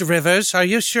 Mr. Rivers, are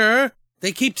you sure?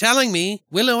 They keep telling me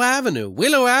Willow Avenue,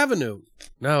 Willow Avenue.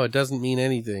 No, it doesn't mean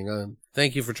anything.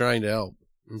 Thank you for trying to help.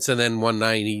 And so then one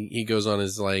night he goes on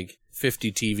his like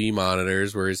 50 TV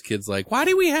monitors where his kid's like, why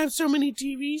do we have so many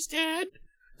TVs, Dad?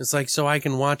 It's like, so I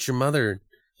can watch your mother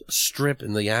strip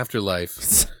in the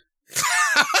afterlife.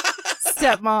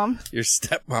 Stepmom. Your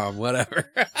stepmom, whatever.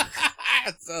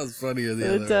 It sounds funnier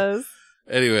the other It does.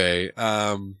 Anyway,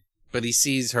 but he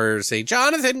sees her say,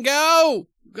 Jonathan, go!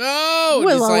 Go! And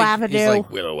Willow he's Avenue. like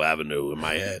Willow Avenue in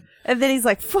my head. And then he's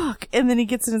like, fuck. And then he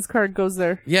gets in his car and goes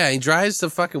there. Yeah, he drives to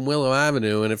fucking Willow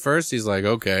Avenue, and at first he's like,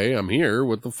 okay, I'm here,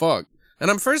 what the fuck?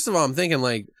 And first of all, I'm thinking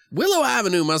like, Willow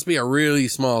Avenue must be a really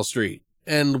small street.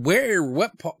 And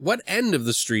what end of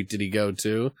the street did he go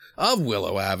to of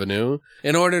Willow Avenue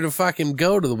in order to fucking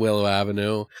go to the Willow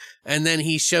Avenue? And then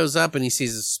he shows up and he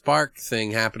sees a spark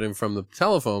thing happening from the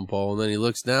telephone pole, and then he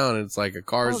looks down and it's like a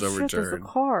car's oh, shit, there's a overturned.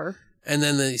 car. And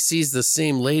then he sees the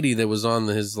same lady that was on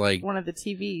his, like, One of the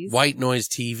TVs. white noise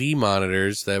TV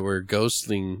monitors that were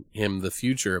ghosting him the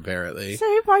future, apparently.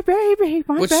 Save my baby,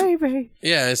 my baby.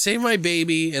 Yeah, save my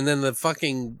baby, and then the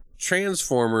fucking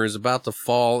transformer is about to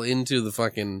fall into the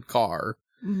fucking car,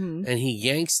 and he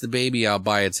yanks the baby out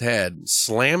by its head,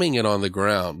 slamming it on the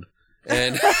ground.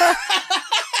 And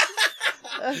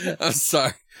I'm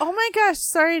sorry. Oh my gosh,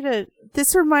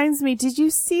 this reminds me, did you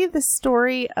see the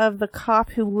story of the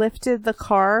cop who lifted the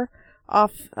car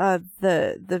off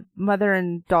the mother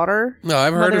and daughter? No,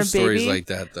 I've heard mother of and stories baby? like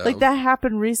that, though. Like, that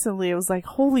happened recently. It was like,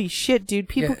 holy shit, dude,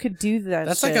 people could do that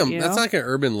That's shit, you know? That's like an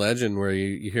urban legend where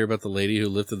you hear about the lady who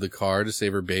lifted the car to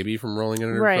save her baby from rolling in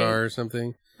her Right. car or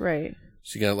something. Right.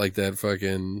 She got like that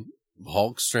fucking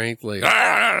Hulk strength, like,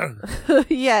 ah!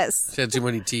 Yes. She had too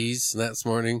many teas that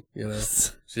morning, you know.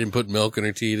 She didn't put milk in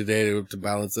her tea today to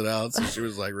balance it out, so she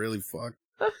was like really fucked.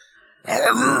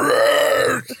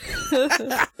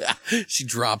 She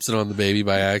drops it on the baby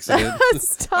by accident.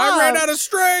 Stop. I ran out of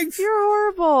strength. You're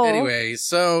horrible. Anyway,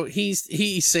 so he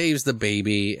saves the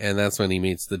baby, and that's when he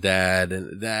meets the dad,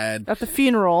 and the dad At the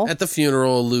funeral. at the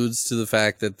funeral alludes to the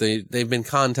fact that they've been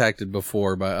contacted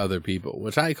before by other people,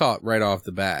 which I caught right off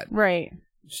the bat. Right.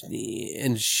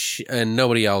 And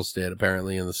nobody else did,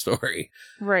 apparently, in the story.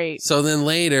 Right. So then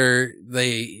later,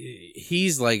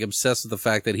 he's like obsessed with the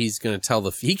fact that he can tell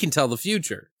the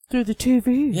future. Through the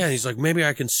TV. Yeah, he's like, maybe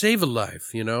I can save a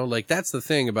life, you know? Like, that's the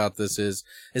thing about this is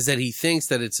that he thinks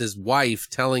that it's his wife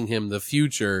telling him the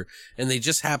future, and they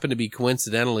just happen to be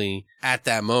coincidentally at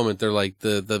that moment. They're like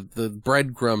the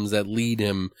breadcrumbs that lead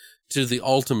him to the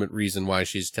ultimate reason why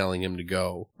she's telling him to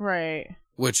go. Right.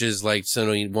 Which is like, so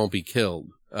he won't be killed.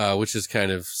 Which is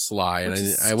kind of sly. Which And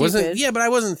is I wasn't, stupid. yeah, but I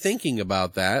wasn't thinking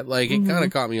about that. Like, it kind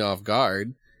of caught me off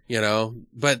guard, you know?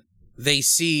 But they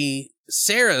see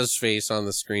Sarah's face on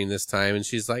the screen this time, and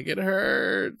she's like, it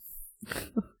hurts.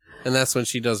 And that's when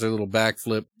she does her little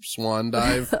backflip swan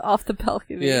dive. Off the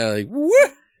balcony. Yeah, like, woo!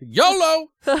 YOLO!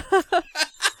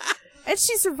 And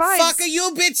she survives. Fuck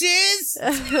you,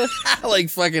 bitches! Like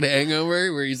fucking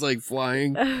Hangover, where he's like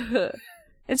flying.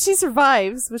 And she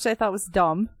survives, which I thought was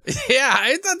dumb. Yeah,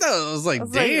 I thought that was like, I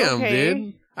was like, damn, okay.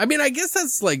 dude. I mean, I guess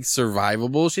that's like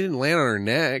survivable. She didn't land on her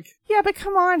neck. Yeah, but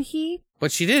come on,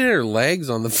 But she did hit her legs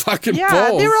on the fucking Yeah,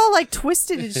 poles. they were all like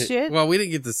twisted and shit. Well, we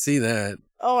didn't get to see that.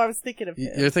 Oh, I was thinking of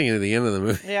it. You're thinking of the end of the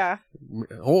movie. Yeah.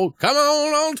 Oh, come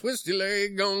on, twisty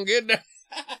leg, gonna get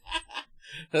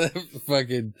down.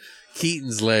 Fucking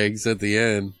Keaton's legs at the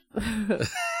end.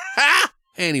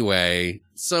 Anyway,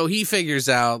 so he figures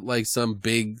out like some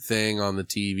big thing on the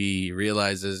TV. He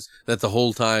realizes that the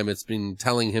whole time it's been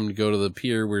telling him to go to the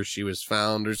pier where she was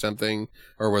found or something,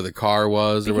 or where the car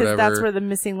was or Because whatever. that's where the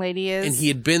missing lady is. And he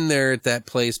had been there at that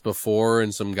place before,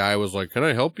 and some guy was like, can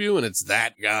I help you? And it's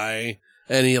that guy.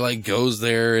 And he like goes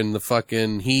there, and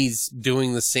he's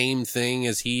doing the same thing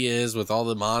as he is with all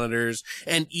the monitors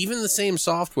and even the same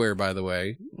software, by the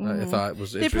way. I thought it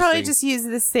was They interesting. probably just use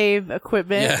the same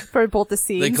equipment Yeah. for both the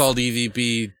scenes. They called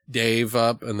EVP Dave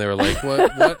up, and they were like,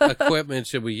 what equipment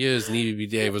should we use? And EVP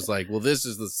Dave was like, well, this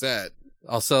is the set.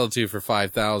 I'll sell it to you for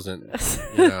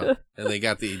 $5,000, you know. And they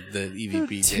got the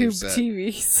EVP Tube Dave set.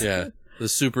 TVs. Yeah. The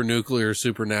super nuclear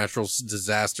supernatural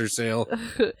disaster sale.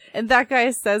 And that guy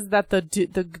says that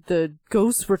the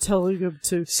ghosts were telling him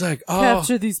to It's like,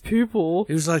 capture these people.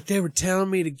 He was like, they were telling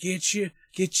me to get you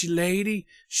lady.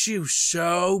 She was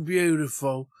so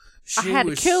beautiful. I had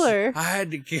to kill her. I had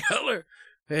to kill her.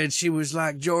 And she was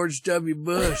like George W.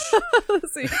 Bush.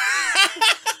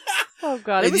 Oh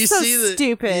god, it was so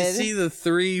stupid. You see the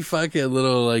three fucking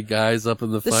little like guys up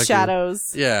in the fucking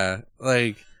shadows. Yeah.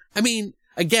 Like, I mean,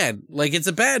 again, like it's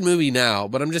a bad movie now,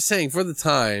 but I'm just saying for the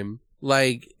time,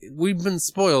 like we've been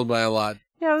spoiled by a lot.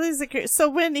 Yeah, so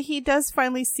when he does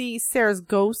finally see Sarah's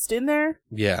ghost in there,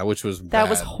 Yeah, which was bad. that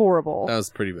was horrible. That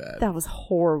was pretty bad. That was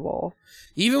horrible.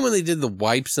 Even when they did the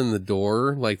wipes in the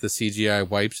door, like the CGI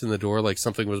wipes in the door, like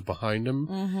something was behind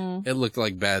him, it looked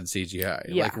like bad CGI,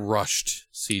 Yeah. like rushed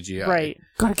CGI. Right.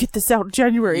 Gotta get this out in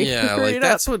January. Yeah, Hurry like it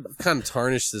that's up. what kind of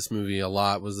tarnished this movie a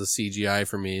lot was the CGI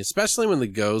for me, especially when the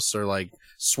ghosts are like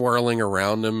swirling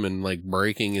around him and like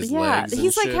breaking his Yeah, legs.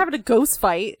 he's and like shit. having a ghost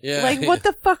fight. Yeah, Like, what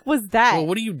the fuck was that? Well,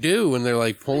 what do you do when they're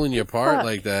like pulling you apart fuck?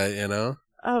 like that, you know?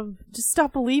 Just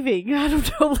stop believing. I don't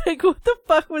know. Like, what the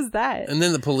fuck was that? And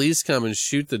then the police come and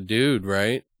shoot the dude,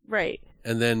 right? Right.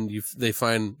 And then they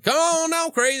find, come on,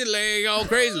 oh crazy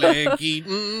leg,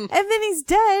 Keaton. And then he's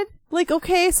dead. Like,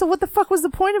 okay, so what the fuck was the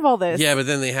point of all this? Yeah, but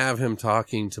then they have him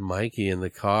talking to Mikey in the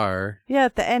car. Yeah,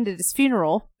 at the end of his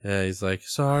funeral. Yeah, he's like,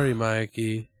 sorry,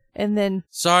 Mikey. And then,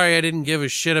 Sorry I didn't give a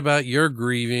shit about your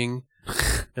grieving.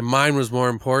 And mine was more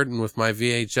important with my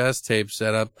VHS tape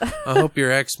setup. I hope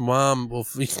your ex-mom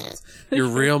your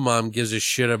real mom gives a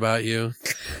shit about you.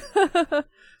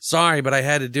 Sorry, but I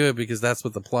had to do it because that's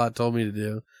what the plot told me to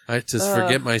do. I just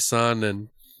forget my son and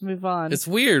move on. It's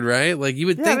weird, right? Like you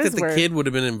would think that the weird. kid would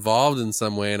have been involved in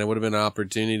some way and it would have been an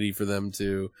opportunity for them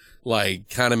to like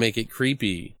kind of make it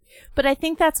creepy. But I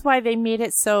think that's why they made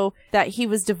it so that he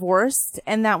was divorced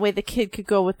and that way the kid could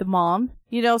go with the mom,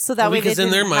 you know, so that way they because in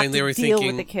didn't their have mind to they were deal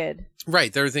thinking with the kid.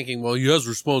 Right, they were thinking, well, he has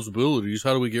responsibilities.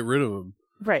 How do we get rid of him?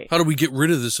 Right. How do we get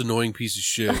rid of this annoying piece of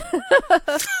shit?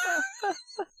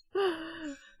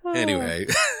 Anyway,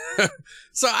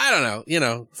 so I don't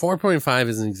know, 4.5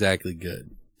 isn't exactly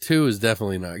good. 2 is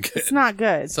definitely not good. It's not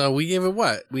good. So we gave it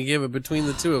what? We gave it between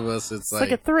the two of us. It's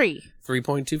like a 3.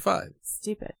 3.25.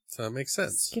 Stupid. So that makes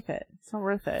sense. Skip it. It's not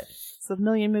worth it. There's a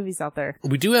million movies out there.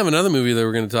 We do have another movie that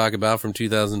we're going to talk about from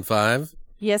 2005.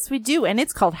 Yes, we do. And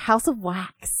it's called House of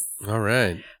Wax. All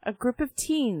right. A group of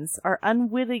teens are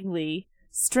unwittingly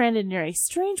stranded near a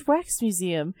strange wax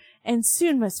museum and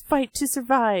soon must fight to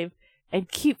survive and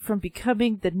keep from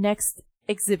becoming the next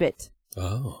exhibit.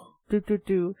 Oh.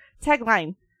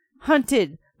 Tagline: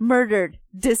 hunted, murdered,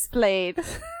 displayed.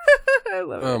 I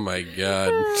love it. Oh my God.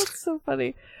 It's so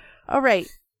funny. All right.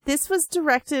 This was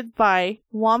directed by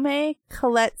Wame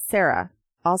Colette Sarah.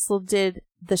 Also did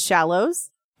The Shallows,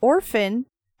 Orphan,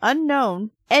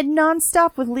 Unknown, and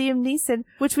Nonstop with Liam Neeson,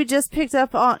 which we just picked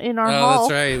up in our haul. Oh,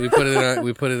 that's right. We put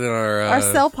it in our our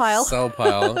sell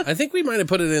pile. I think we might have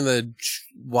put it in the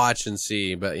watch and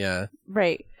see, but yeah.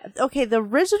 Right. Okay, the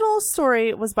original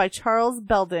story was by Charles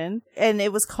Belden, and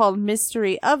it was called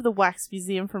Mystery of the Wax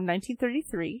Museum from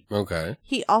 1933. Okay.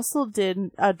 He also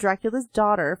did Dracula's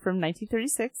Daughter from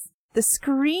 1936. The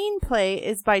screenplay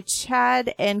is by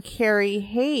Chad and Carrie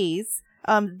Hayes.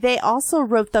 They also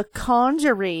wrote The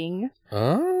Conjuring,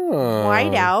 Oh.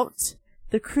 Whiteout,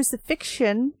 The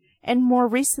Crucifixion, and more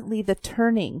recently, The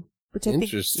Turning. Which I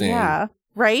Interesting. think, yeah,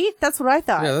 right? That's what I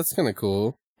thought. Yeah, that's kind of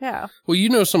cool. Yeah. Well, you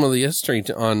know some of the history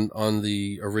on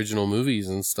the original movies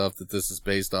and stuff that this is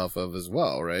based off of as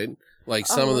well, right? Like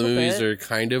some of the movies are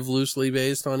kind of loosely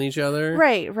based on each other.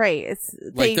 Right.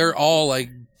 They're all like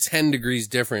 10 degrees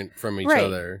different from each Right.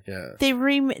 other. Yeah.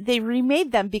 They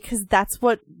remade them because that's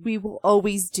what we will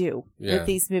always do with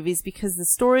these movies, because the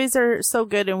stories are so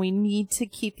good and we need to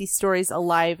keep these stories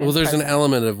alive. Well, there's an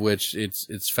element of which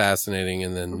it's fascinating,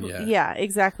 and then yeah,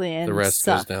 exactly, and the rest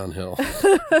goes downhill.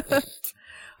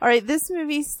 All right, this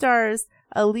movie stars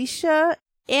Alicia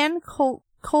Ann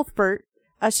Cuthbert.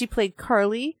 She played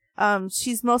Carly.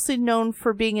 She's mostly known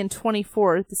for being in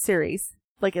 24, the series,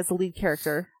 like as a lead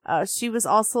character. She was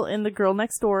also in The Girl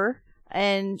Next Door,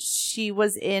 and she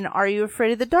was in Are You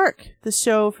Afraid of the Dark, the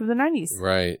show from the 90s.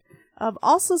 Right.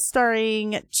 Also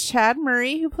starring Chad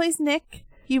Murray, who plays Nick.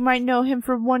 You might know him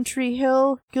from One Tree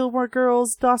Hill, Gilmore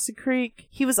Girls, Dawson Creek.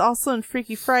 He was also in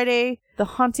Freaky Friday, The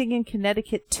Haunting in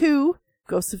Connecticut 2,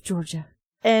 Ghosts of Georgia.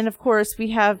 And of course, we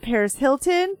have Paris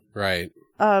Hilton. Right.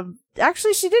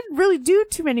 Actually, she didn't really do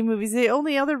too many movies. The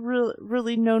only other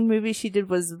really known movie she did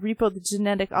was Repo the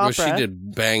Genetic Opera. Well, she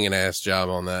did banging ass job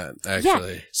on that,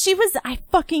 actually. Yeah, she was. I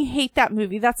fucking hate that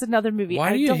movie. That's another movie.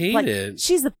 Why do you hate it?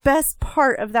 She's the best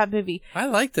part of that movie. I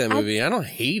like that movie. I don't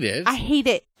hate it. I hate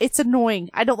it. It's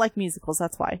annoying. I don't like musicals.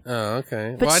 That's why. Oh,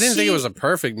 okay. But well, I didn't think it was a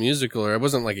perfect musical, or I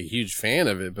wasn't like a huge fan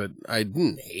of it, but I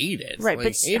didn't hate it. Right, like,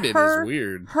 but hate it her, is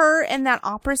weird. Her and that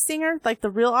opera singer, like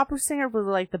the real opera singer, was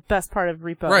like the best part of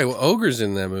Repo. Right. Well, Ogre's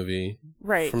in that movie.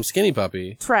 Right. From Skinny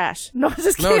Puppy. Trash. No,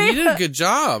 just No, kidding. he did a good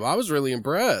job. I was really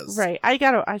impressed. Right.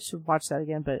 I should watch that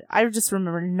again, but I just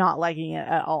remember not liking it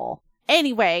at all.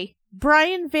 Anyway,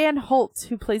 Brian Van Holt,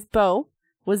 who plays Bo,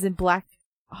 was in Black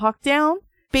Hawk Down,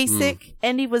 Basic,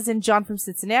 and he was in John from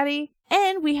Cincinnati.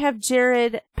 And we have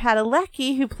Jared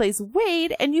Padalecki, who plays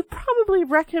Wade, and you probably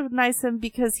recognize him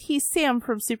because he's Sam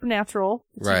from Supernatural,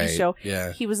 the TV show.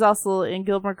 Yeah. He was also in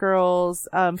Gilmore Girls.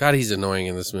 God, he's annoying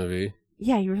in this movie.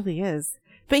 Yeah, he really is.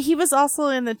 But he was also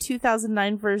in the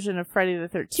 2009 version of Friday the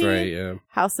 13th, Right, yeah.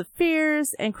 House of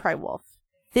Fears, and Cry Wolf.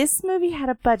 This movie had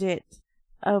a budget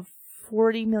of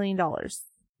 $40 million. Wow.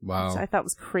 Which I thought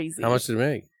was crazy. How much did it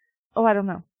make? Oh, I don't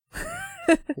know.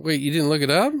 Wait, you didn't look it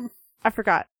up? I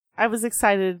forgot. I was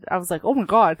excited. I was like, oh my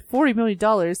God, $40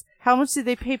 million. How much did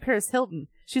they pay Paris Hilton?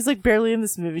 She's like barely in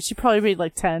this movie. She probably made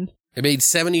like 10. It made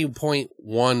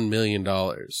 $70.1 million.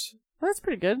 Well, that's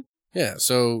pretty good. Yeah,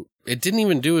 so it didn't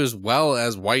even do as well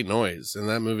as White Noise, and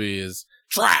that movie is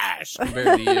trash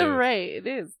compared to you. Right, it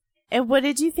is. And what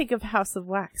did you think of House of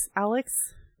Wax,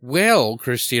 Alex? Well,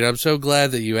 Christine, I'm so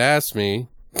glad that you asked me.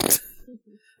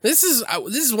 This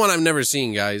is one I've never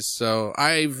seen, guys. So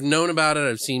I've known about it.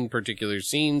 I've seen particular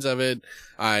scenes of it.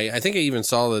 I think I even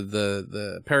saw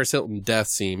the Paris Hilton death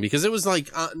scene because it was like,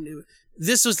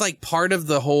 this was like part of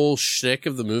the whole shtick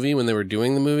of the movie when they were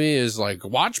doing the movie is like,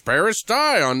 watch Paris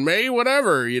die on May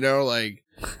whatever, you know, like,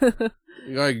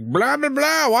 like blah, blah,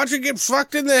 blah. Watch it get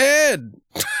fucked in the head.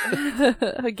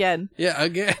 Again. Yeah,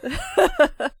 again.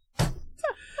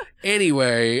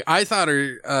 Anyway, I thought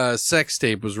her sex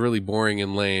tape was really boring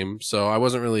and lame, so I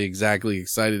wasn't really exactly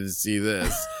excited to see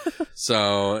this.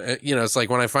 So, you know, it's like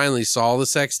when I finally saw the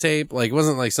sex tape, like it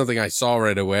wasn't like something I saw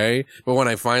right away, but when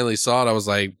I finally saw it, I was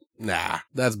like, nah,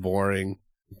 that's boring.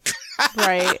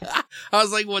 Right. I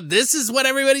was like, well, this is what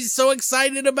everybody's so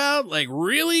excited about? Like,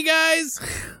 really, guys?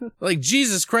 Like,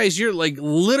 Jesus Christ, you're like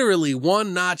literally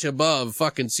one notch above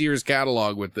fucking Sears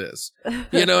catalog with this.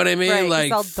 You know what I mean? Right,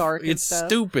 like, it's all dark and it's stuff.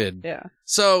 stupid. Yeah.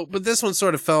 So, but this one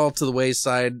sort of fell to the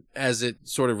wayside as it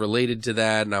sort of related to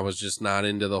that, and I was just not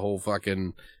into the whole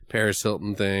fucking Paris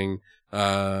Hilton thing.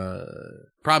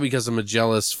 Probably because I'm a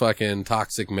jealous fucking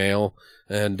toxic male.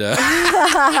 And,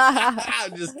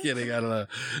 I'm just kidding. I don't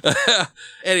know.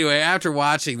 Anyway, after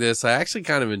watching this, I actually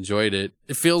kind of enjoyed it.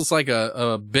 It feels like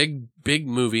a big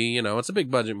movie. You know, it's a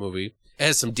big budget movie. It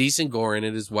has some decent gore in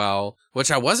it as well, which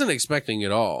I wasn't expecting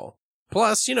at all.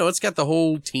 Plus, you know, it's got the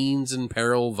whole teens in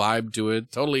peril vibe to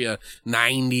it. Totally a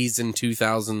 90s and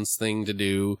 2000s thing to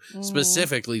do.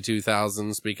 Specifically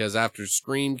 2000s, because after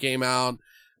Scream came out,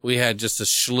 we had just a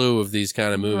slew of these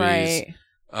kind of movies.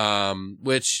 Right.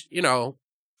 Which, you know,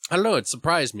 I don't know, it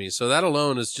surprised me. So that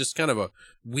alone is just kind of a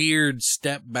weird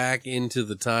step back into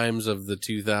the times of the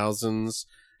 2000s,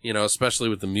 you know, especially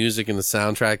with the music and the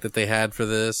soundtrack that they had for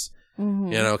this.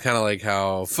 Mm-hmm. You know, kind of like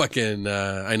how fucking,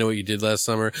 I Know What You Did Last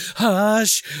Summer.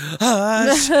 Hush,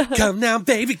 hush, come now,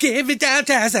 baby, give it down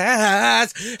to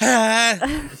us.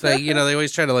 It's like, you know, they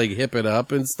always try to like hip it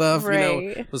up and stuff, you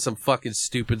know, with some fucking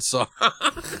stupid song.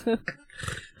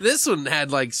 This one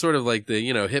had like sort of like the,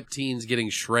 you know, hip teens getting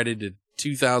shredded to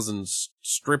 2000s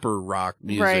stripper rock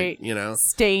music, right. You know?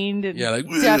 Stained and yeah, like,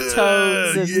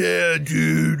 Deftones. And... yeah,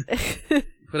 dude.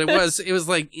 But it was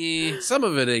like, some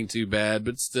of it ain't too bad,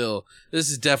 but still,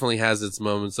 definitely has its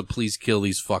moments of please kill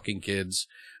these fucking kids,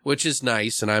 which is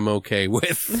nice and I'm okay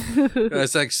with.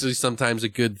 That's actually sometimes a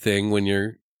good thing when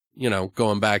you're, you know,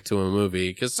 going back to a movie,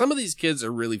 because some of these kids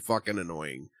are really fucking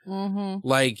annoying. Mm-hmm.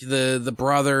 Like the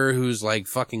brother who's like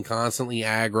fucking constantly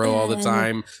aggro all the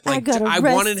time. Like I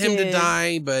wanted him to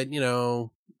die, but you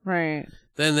know. Right.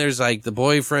 Then there's like the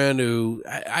boyfriend who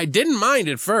I didn't mind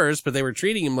at first, but they were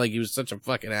treating him like he was such a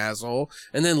fucking asshole.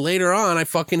 And then later on, I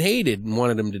fucking hated and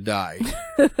wanted him to die.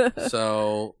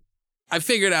 So I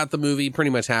figured out the movie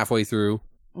pretty much halfway through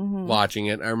watching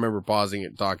it. I remember pausing it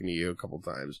and talking to you a couple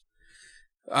times.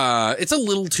 It's a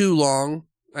little too long,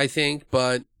 I think,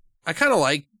 but I kind of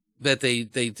like that they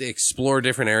explore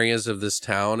different areas of this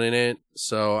town in it.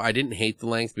 So I didn't hate the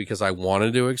length because I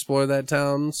wanted to explore that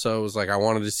town. So it was like I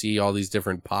wanted to see all these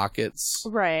different pockets.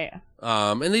 Right.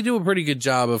 And they do a pretty good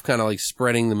job of kind of like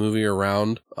spreading the movie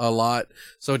around a lot.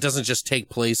 So it doesn't just take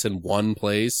place in one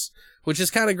place, which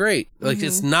is kind of great. Like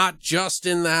it's not just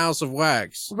in the House of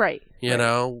Wax. Right. You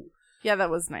know? Yeah, that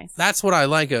was nice. That's what I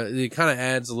like. It kind of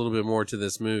adds a little bit more to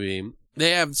this movie.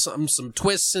 They have some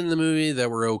twists in the movie that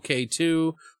were okay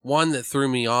too. One that threw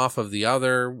me off of the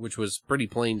other, which was pretty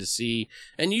plain to see.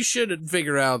 And you should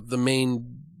figure out the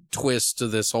main twist to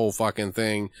this whole fucking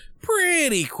thing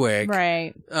pretty quick.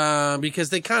 Right.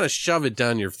 Because they kind of shove it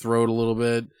down your throat a little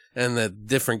bit. And the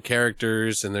different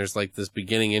characters, and there's like this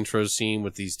beginning intro scene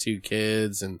with these two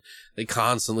kids, and they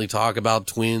constantly talk about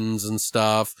twins and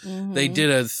stuff. They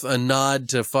did a nod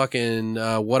to fucking,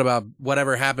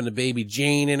 whatever happened to Baby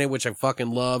Jane in it, which I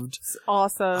fucking loved. It's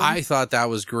awesome. I thought that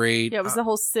was great. Yeah, it was the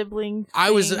whole sibling thing.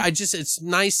 It's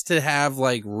nice to have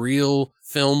like real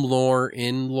film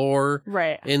lore.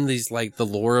 Right. In these, like the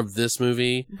lore of this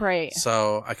movie. Right.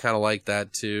 So I kind of like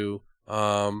that too.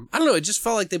 I don't know. It just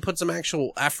felt like they put some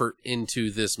actual effort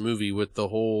into this movie with the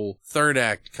whole third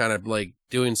act kind of like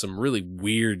doing some really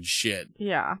weird shit.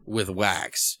 Yeah. With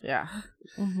Wax. Yeah.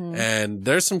 Mm-hmm. And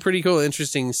there's some pretty cool,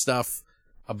 interesting stuff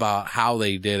about how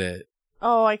they did it.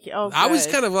 I was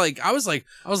kind of like, I was like,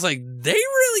 they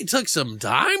really took some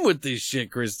time with this shit,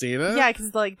 Christina. Yeah,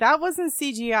 because like that wasn't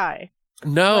CGI.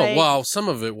 No, like, well, some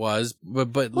of it was,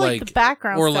 but like the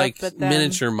background or stuff, like but then...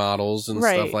 miniature models and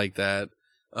stuff like that.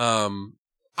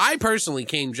 I personally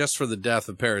came just for the death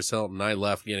of Paris Hilton. I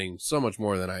left getting so much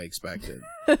more than I expected.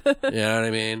 You know what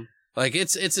I mean? Like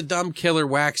it's a dumb killer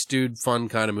wax dude fun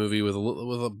kind of movie with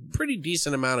a pretty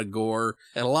decent amount of gore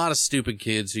and a lot of stupid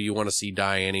kids who you want to see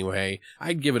die anyway.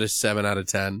 I'd give it a 7 out of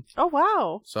 10. Oh,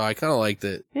 wow. So I kind of liked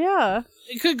it. Yeah.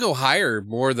 It could go higher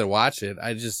more than watch it.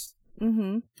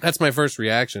 That's my first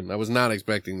reaction. I was not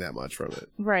expecting that much from it.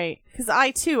 Right. Because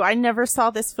I never saw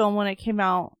this film when it came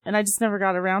out, and I just never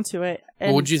got around to it.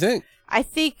 And What'd you think? I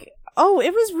think,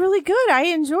 it was really good. I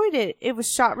enjoyed it. It was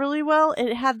shot really well.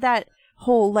 It had that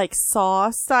whole, like, Saw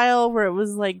style where it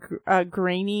was, like,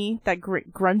 grainy, that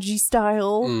grungy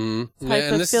style type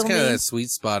and of this filming. is kind of that sweet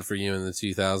spot for you in the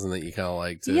 2000 that you kind of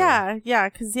like, too. Yeah,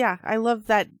 because, I love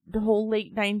that the whole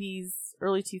late 90s,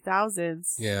 early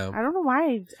 2000s. Yeah. I don't know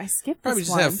why I skipped Probably this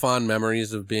just one. have fond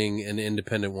memories of being an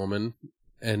independent woman,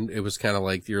 and it was kind of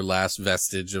like your last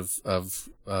vestige of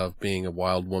being a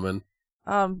wild woman.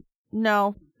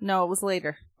 No, it was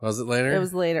later. Was it later? It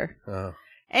was later. Oh.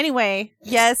 Anyway,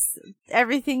 yes,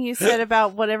 everything you said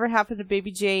about whatever happened to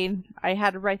Baby Jane, I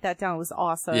had to write that down. It was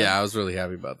awesome. Yeah, I was really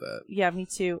happy about that. Yeah, me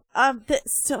too.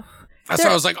 That's why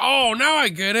I was like, oh, now I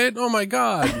get it. Oh my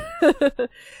God.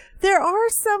 There are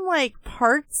some, like,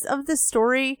 parts of the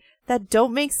story that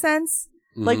don't make sense.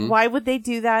 Like, why would they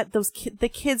do that? The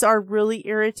kids are really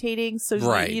irritating. So,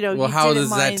 right. Well, well, how does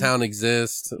that town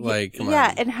exist? Like, come on.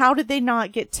 And how did they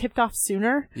not get tipped off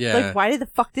sooner? Yeah. Like, why the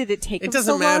fuck did it take them It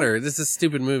doesn't so matter. long? This is a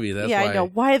stupid movie. That's yeah, why. I know.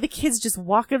 Why are the kids just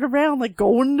walking around, like,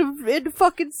 going into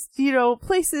fucking,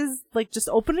 places, like, just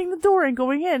opening the door and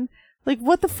going in? Like,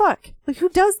 what the fuck? Like, who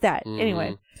does that?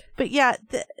 Anyway. But yeah,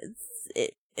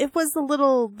 it was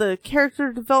the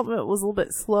character development was a little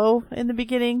bit slow in the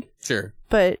beginning. Sure.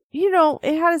 But,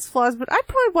 it had its flaws. But I'd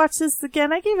probably watch this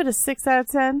again. I gave it a 6 out of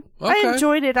 10. Okay. I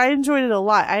enjoyed it. I enjoyed it a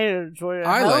lot. I enjoyed it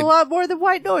a lot more than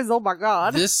White Noise. Oh, my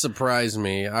God. This surprised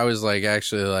me. I was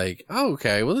oh,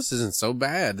 okay, well, this isn't so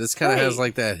bad. This kind of has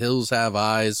like that Hills Have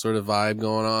Eyes sort of vibe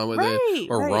going on with it.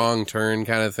 Or Wrong Turn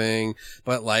kind of thing.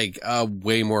 But like a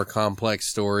way more complex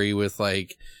story with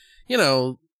like,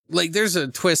 like there's a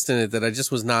twist in it that I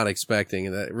just was not expecting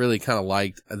and that I really kind of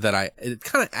liked it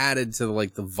kind of added to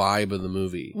like the vibe of the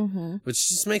movie, which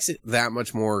just makes it that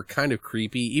much more kind of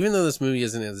creepy, even though this movie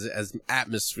isn't as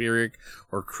atmospheric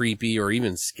or creepy or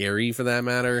even scary for that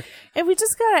matter. And we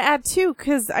just gotta add too,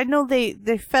 cause I know they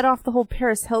fed off the whole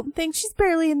Paris Hilton thing. She's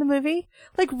barely in the movie.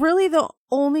 Like really the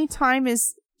only time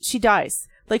is she dies.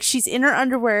 Like she's in her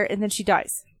underwear and then she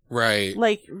dies. Right.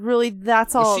 Like, really,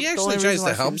 that's all. She actually tries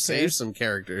to help save some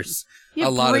characters a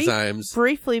lot of times.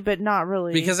 Briefly, but not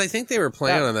really. Because I think they were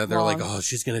planning on that. They're long. like, oh,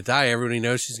 she's going to die. Everybody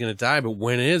knows she's going to die, but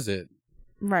when is it?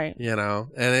 Right. And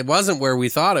it wasn't where we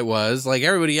thought it was. Like,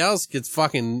 everybody else gets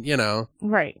fucking,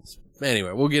 Right.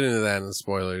 Anyway, we'll get into that in the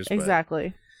spoilers.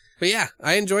 Exactly. But yeah,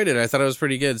 I enjoyed it. I thought it was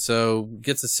pretty good. So,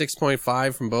 gets a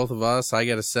 6.5 from both of us. I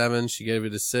get a 7. She gave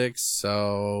it a 6.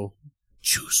 So,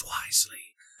 choose wisely.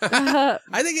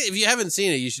 I think if you haven't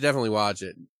seen it, you should definitely watch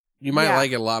it. You might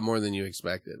like it a lot more than you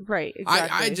expected. Right, exactly.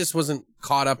 I just wasn't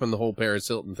caught up in the whole Paris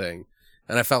Hilton thing.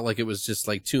 And I felt like it was just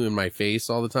like too in my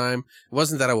face all the time. It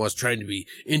wasn't that I was trying to be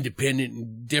independent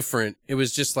and different. It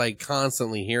was just like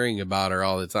constantly hearing about her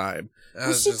all the time. I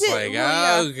was just like,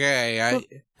 okay. Well,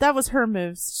 that was her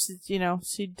moves.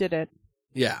 She did it.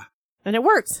 Yeah. And it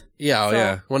worked. Yeah, so,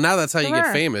 yeah. Well, now that's how you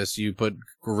get famous. You put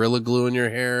Gorilla Glue in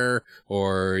your hair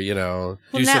or, do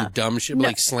some dumb shit,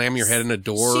 like slam your head in a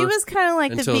door. She was kind of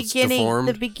like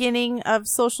the beginning of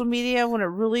social media when it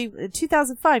really,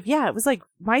 2005. Yeah, it was like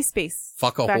MySpace.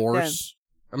 Fuck a horse.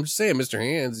 Then. I'm just saying, Mr.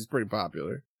 Hands, he's pretty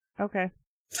popular. Okay.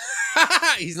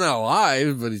 He's not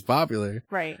alive, but he's popular.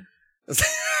 Right.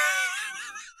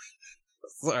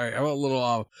 Sorry, I'm a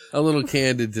little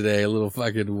candid today, a little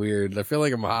fucking weird. I feel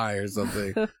like I'm high or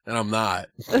something, and I'm not.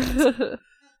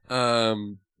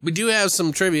 We do have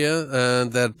some trivia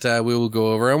that we will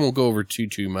go over. I won't go over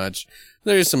too much.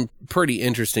 There's some pretty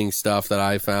interesting stuff that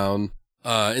I found.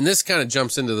 And this kind of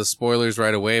jumps into the spoilers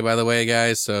right away, by the way,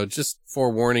 guys. So just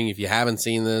forewarning, if you haven't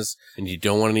seen this and you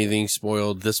don't want anything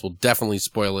spoiled, this will definitely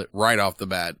spoil it right off the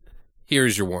bat.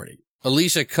 Here's your warning.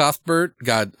 Alicia Cuthbert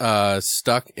got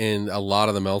stuck in a lot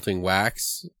of the melting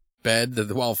wax bed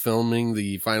while filming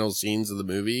the final scenes of the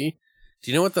movie.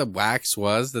 Do you know what the wax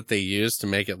was that they used to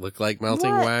make it look like melting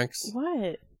wax?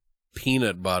 What?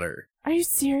 Peanut butter. Are you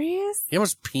serious? You know how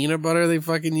much peanut butter they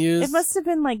fucking used? It must have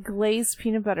been like glazed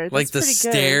peanut butter. That's like the pretty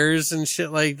stairs and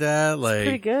shit like that. Like,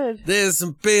 pretty good. There's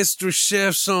some pastry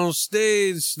chefs on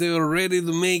stage. They were ready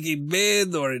to make a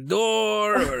bed or a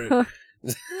door. Or...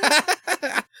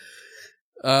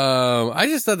 I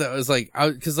just thought that was like,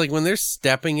 cause like when they're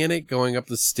stepping in it, going up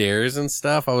the stairs and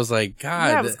stuff, I was like,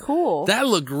 God, that was cool. That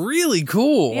looked really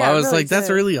cool. Yeah, I was really like, that's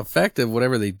really effective,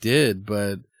 whatever they did.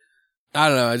 But I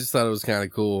don't know. I just thought it was kind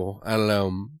of cool. I don't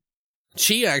know.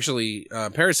 She actually,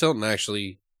 Paris Hilton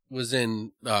actually was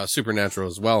in Supernatural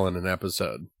as well in an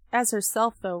episode. As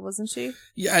herself, though, wasn't she?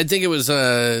 Yeah, I think it was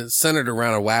centered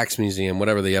around a wax museum,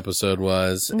 whatever the episode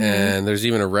was. Mm-hmm. And there's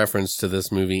even a reference to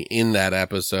this movie in that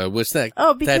episode, which that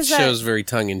because shows very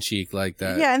tongue-in-cheek like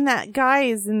that. Yeah, and that guy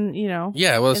is in, you know.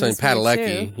 Yeah, well, it's in like this movie,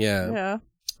 Padalecki. too. Yeah. Yeah.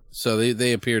 So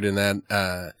they appeared in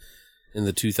that in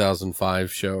the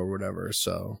 2005 show or whatever.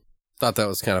 So thought that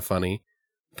was kind of funny.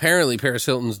 Apparently, Paris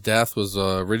Hilton's death was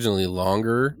originally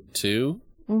longer, too.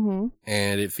 Mm-hmm.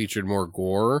 And it featured more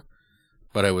gore.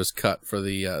 But it was cut for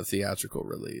the theatrical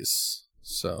release.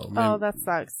 So maybe, that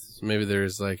sucks. maybe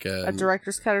there's like A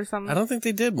director's cut or something? I don't think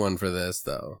they did one for this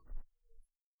though.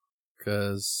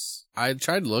 Cause I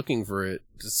tried looking for it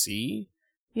to see.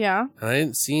 Yeah. And I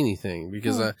didn't see anything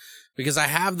because I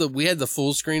have we had the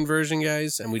full screen version,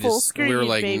 guys, and we Full we were screen,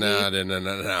 like, baby.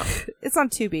 no. It's on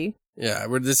Tubi. Yeah,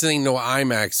 this ain't no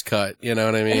IMAX cut, you know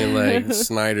what I mean? Like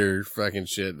Snyder fucking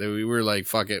shit. We were like,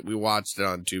 fuck it, we watched it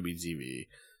on Tubi TV.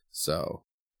 So,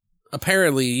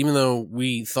 apparently, even though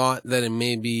we thought that it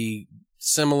may be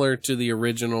similar to the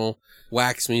original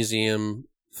Wax Museum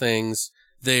things,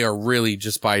 they are really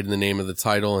just by the name of the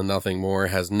title and nothing more.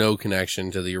 It has no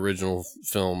connection to the original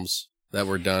films that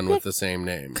were done with the same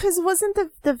name. Because wasn't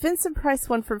the Vincent Price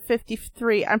one from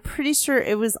 53? I'm pretty sure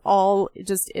it was all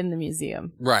just in the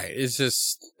museum. Right. It's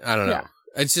just, I don't know. Yeah.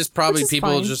 It's just probably Which is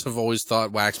people fine. just have always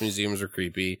thought wax museums are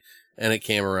creepy. And it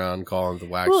came around calling it the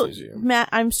Wax Well, Museum.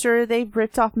 I'm sure they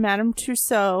ripped off Madame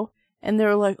Tussauds, and they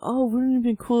were like, "Oh, wouldn't it have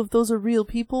been cool if those are real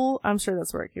people?" I'm sure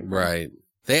that's where it came from. Right.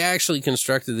 They actually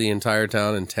constructed the entire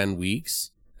town in 10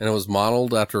 weeks, and it was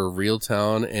modeled after a real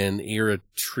town in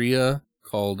Eritrea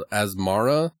called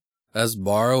Asmara.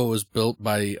 Asmara was built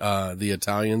by the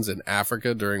Italians in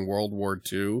Africa during World War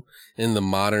II in the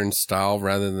modern style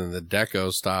rather than the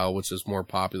Deco style, which is more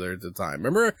popular at the time.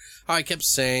 Remember how I kept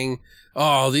saying,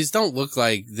 oh, these don't look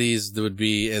like these would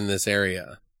be in this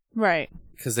area? Right.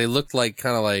 Because they looked like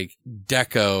kind of like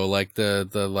Deco, like the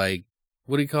like,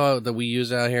 what do you call it that we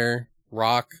use out here?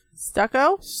 Rock?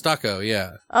 Stucco,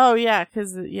 yeah. Oh, yeah,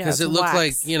 because Because it looked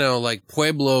like, you know, like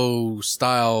Pueblo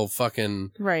style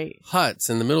fucking right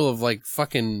huts in the middle of like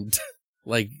fucking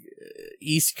like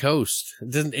East Coast.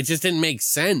 It just didn't make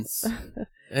sense.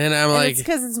 And I'm like, it's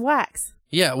because it's wax.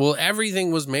 yeah, well,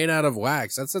 everything was made out of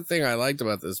wax. That's the thing I liked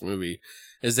about this movie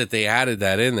is that they added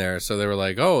that in there. So they were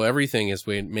like, oh, everything is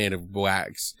made of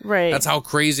wax. Right. That's how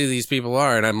crazy these people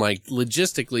are. And I'm like,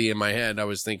 logistically in my head, I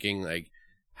was thinking like,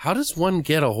 how does one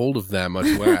get a hold of that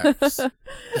much wax?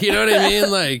 You know what I mean?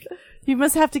 Like, you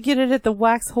must have to get it at the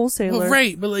wax wholesaler. well,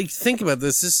 right. But like, think about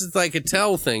this. This is like a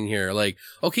tell thing here. Like,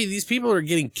 okay, these people are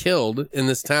getting killed in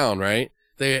this town, right?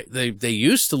 They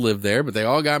used to live there, but they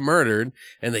all got murdered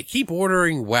and they keep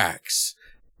ordering wax.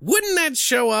 Wouldn't that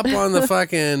show up on the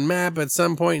fucking map at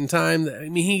some point in time? I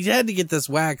mean, he had to get this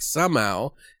wax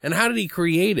somehow. And how did he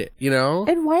create it, you know?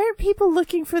 And why are people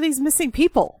looking for these missing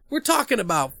people? We're talking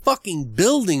about fucking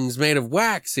buildings made of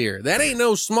wax here. That ain't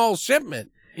no small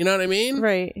shipment. You know what I mean?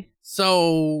 Right.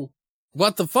 So,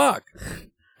 what the fuck?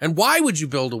 And why would you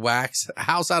build a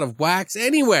house out of wax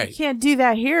anyway? You can't do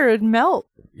that here. It'd melt.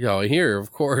 You know, here,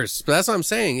 of course. But that's what I'm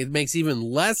saying. It makes even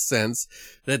less sense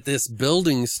that this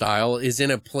building style is in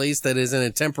a place that is in a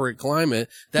temperate climate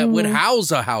that would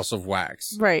house a house of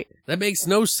wax. Right. That makes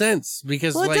no sense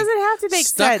because Well, it like, doesn't have to make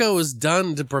stucco sense. is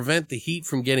done to prevent the heat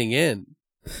from getting in.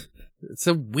 It's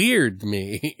so weird to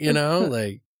me, you know?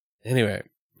 Like, anyway,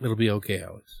 it'll be okay,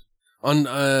 Alex. On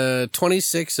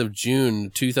 26th of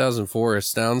June 2004, a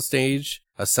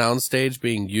soundstage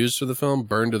being used for the film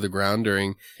burned to the ground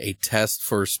during a test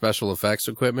for special effects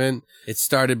equipment. It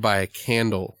started by a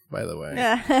candle, by the way.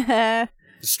 That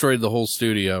Destroyed the whole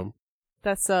studio.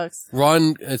 sucks.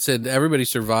 It said everybody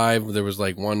survived. There was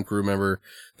like one crew member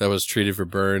that was treated for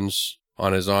burns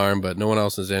on his arm, but no one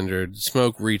else is injured.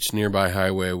 Smoke reached nearby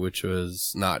highway, which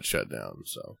was not shut down.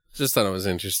 So just thought it was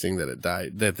interesting that it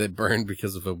died, that it burned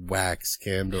because of a wax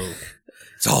candle.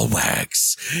 It's all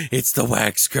wax. It's the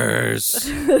wax curse.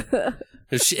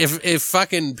 If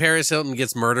fucking Paris Hilton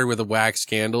gets murdered with a wax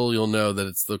candle, you'll know that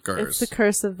it's the curse. It's the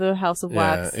curse of the House of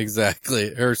Wax. Yeah, exactly.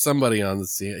 Or somebody on the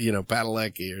scene, you know,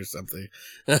 Padalecki or something.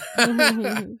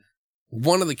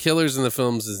 One of the killers in the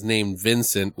films is named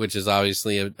Vincent, which is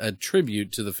obviously a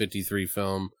tribute to the 53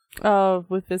 film Oh,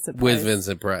 with Vincent Price. with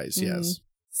Vincent Price, yes.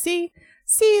 See,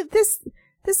 this,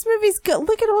 This movie's good.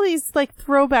 Look at all these like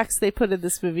throwbacks they put in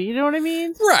this movie. You know what I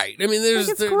mean? Right. I mean, Like,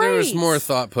 it's there was great. more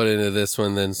thought put into this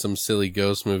one than some silly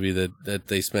ghost movie that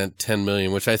they spent $10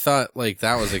 million, which I thought like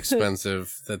that was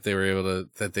expensive that they were able to,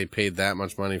 that they paid that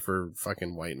much money for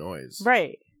fucking white noise.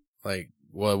 Right. Like,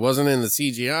 well, it wasn't in the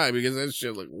CGI because that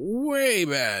shit looked way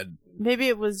bad. Maybe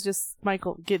it was just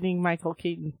getting Michael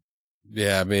Keaton.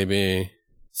 Yeah, maybe.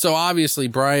 So obviously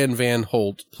Brian Van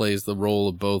Holt plays the role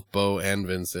of both Bo and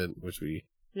Vincent, which we...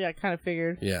 Yeah, I kind of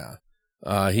figured. Yeah.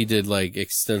 He did like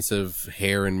extensive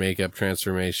hair and makeup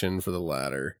transformation for the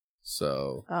latter.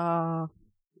 So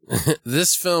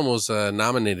this film was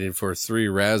nominated for 3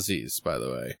 Razzies, by the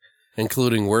way,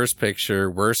 including Worst Picture,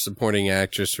 Worst Supporting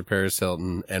Actress for Paris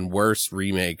Hilton, and Worst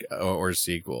Remake or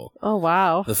Sequel. Oh,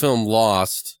 wow. The film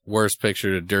lost Worst Picture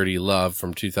to Dirty Love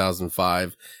from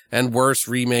 2005 and Worst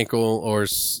Remake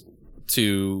Worst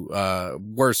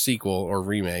Sequel or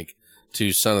Remake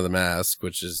to Son of the Mask,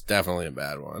 which is definitely a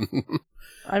bad one.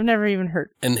 I've never even heard.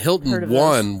 And Hilton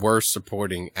won Worst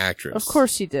Supporting Actress. Of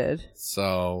course she did.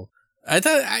 So I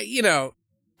thought,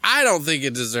 I don't think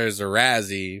it deserves a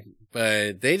Razzie,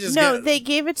 but they just they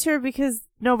gave it to her because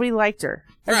nobody liked her.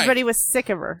 Right. Everybody was sick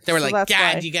of her. They were So like, that's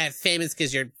God, why. you got famous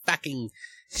because you're fucking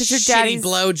 'Cause your shitty daddy's-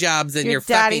 blowjobs and your you're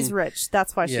daddy's fucking... rich.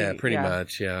 That's why she. Yeah, pretty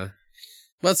much, yeah.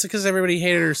 Well, it's because everybody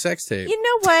hated her sex tape. You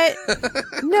know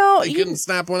what? No, They couldn't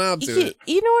snap one out to it.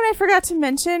 You know what I forgot to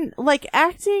mention? Like,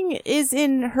 acting is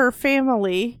in her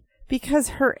family because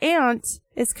her aunt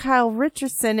is Kyle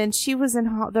Richardson, and she was in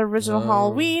the original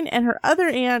Halloween, and her other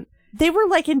aunt, they were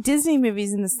like in Disney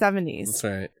movies in the 70s. That's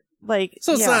right. Like,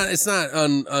 So it's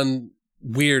not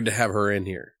weird to have her in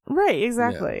here. Right,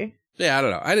 exactly. Yeah, I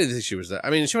don't know. I didn't think she was that. I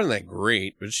mean, she wasn't that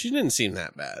great, but she didn't seem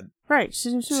that bad. Right, she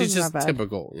She's wasn't just that bad.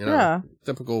 typical, you know? Yeah.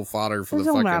 Typical fodder for It the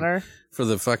don't fucking matter. for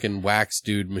the fucking wax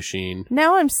dude machine.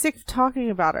 Now I'm sick of talking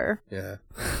about her. Yeah.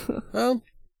 Well,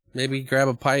 maybe grab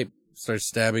a pipe, start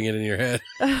stabbing it in your head.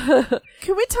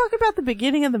 Can we talk about the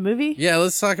beginning of the movie? Yeah,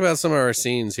 let's talk about some of our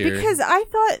scenes here. Because I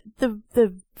thought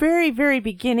the very, very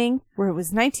beginning, where it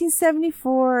was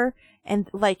 1974, and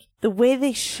like the way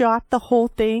they shot the whole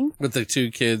thing, With the 2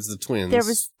 kids, the twins.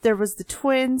 there was the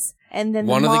twins, and then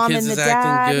one the of mom the kids and is the dad.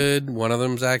 acting good, one of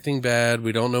them's acting bad.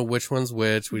 We don't know which one's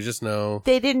which. We just know.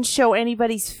 They didn't show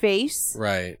anybody's face.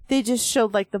 Right. They just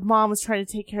showed like the mom was trying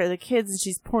to take care of the kids, and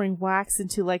she's pouring wax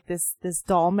into like this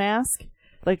doll mask,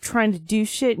 like trying to do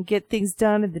shit and get things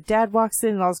done. And the dad walks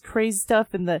in and all this crazy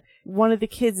stuff, and one of the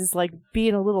kids is like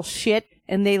being a little shit,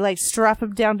 and they like strap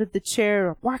him down to the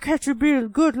chair. Why can't you be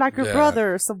good like your Yeah.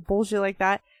 brother, or some bullshit like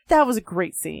that? That was a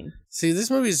great scene. See, this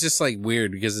movie is just like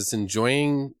weird because it's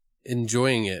enjoying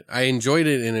it. I enjoyed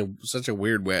it in such a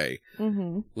weird way.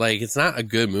 Mm-hmm. Like, it's not a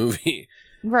good movie.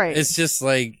 Right. It's just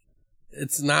like,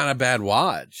 it's not a bad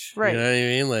watch. Right. You know what I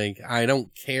mean? Like, I don't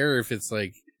care if it's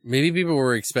like, maybe people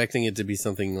were expecting it to be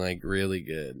something like really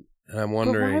good. And I'm But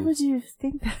wondering. why would you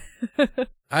think that?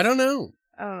 I don't know.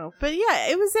 I don't know. But yeah,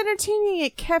 it was entertaining.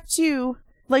 It kept you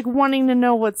like wanting to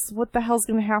know what the hell's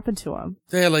going to happen to him.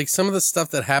 Yeah, like some of the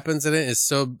stuff that happens in it is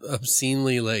so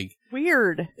obscenely like,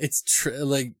 Weird. it's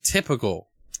like typical,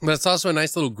 but it's also a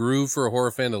nice little groove for a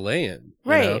horror fan to lay in.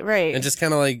 you Right, know? right. And just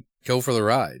kind of like go for the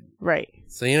ride. Right.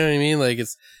 So you know what I mean? Like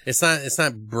it's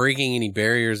not breaking any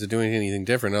barriers or doing anything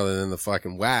different other than the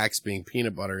fucking wax being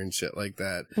peanut butter and shit like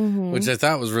that, Mm-hmm. which I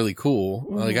thought was really cool.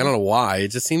 Like, I don't know why. It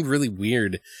just seemed really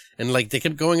weird. And like they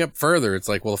kept going up further. It's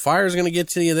like, well, the fire's going to get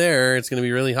to you there. It's going to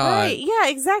be really hot. Right. Yeah,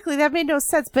 exactly. That made no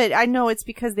sense, but I know it's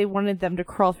because they wanted them to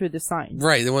crawl through the signs.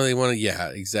 Right. They wanted, yeah,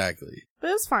 exactly. But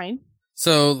it was fine.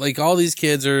 So like all these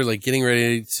kids are like getting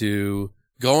ready to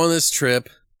go on this trip.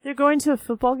 They're going to a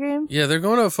football game? Yeah, they're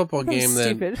going to a football That was game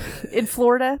that, stupid. In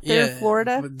Florida? They're in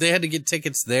Florida? but they had to get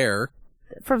tickets there.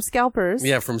 From scalpers?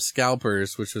 Yeah, from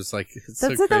scalpers, which was like, it's That so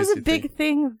was a crazy big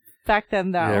thing back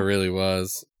then, though. Yeah, it really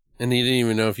was. And you didn't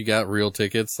even know if you got real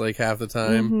tickets like half the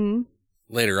time. Mm-hmm.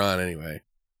 Later on, anyway.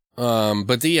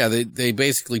 But they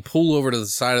basically pull over to the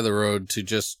side of the road to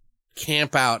just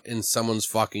camp out in someone's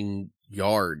fucking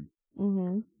yard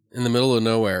Mm-hmm. in the middle of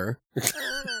nowhere.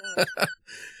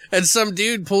 And some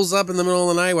dude pulls up in the middle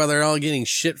of the night while they're all getting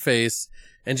shit-faced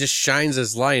and just shines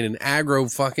his light. An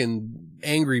aggro fucking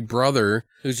angry brother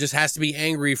who just has to be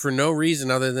angry for no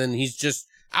reason other than he's just,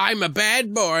 I'm a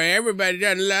bad boy. Everybody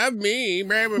doesn't love me.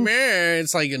 Blah, blah, blah.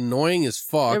 It's like annoying as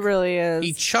fuck. It really is.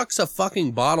 He chucks a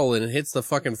fucking bottle and it hits the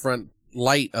fucking front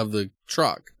light of the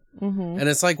truck. And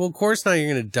it's like, well, of course not,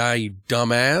 you're going to die, you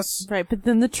dumbass. Right, but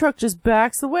then the truck just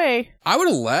backs away. I would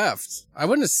have left. I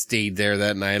wouldn't have stayed there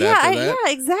that night after that.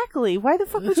 Yeah, exactly. Why the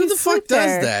fuck would Who you the fuck sleep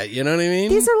there? does that? You know what I mean?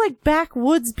 These are like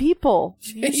backwoods people.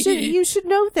 You should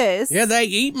know this. Yeah, they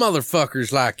eat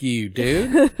motherfuckers like you,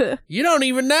 dude. You don't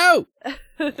even know.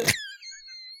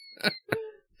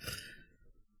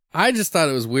 I just thought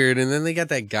it was weird, and then they got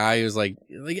that guy who's like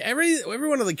every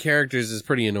one of the characters is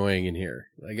pretty annoying in here.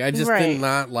 Like, I just did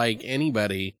not like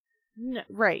anybody. No,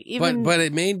 right. Even But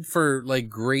it made for like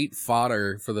great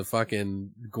fodder for the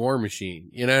fucking gore machine.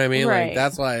 You know what I mean? Right. Like,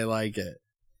 that's why I like it.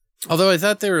 Although I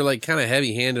thought they were like kind of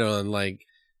heavy handed on like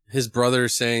her brother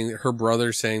saying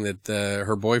that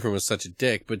her boyfriend was such a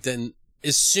dick, but then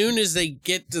as soon as they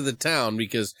get to the town,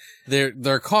 because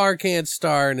their car can't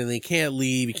start and they can't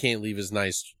leave, he can't leave his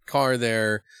nice car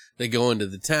there. They go into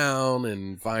the town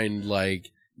and find like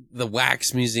the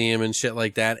wax museum and shit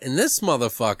like that. And this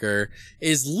motherfucker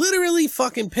is literally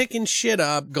fucking picking shit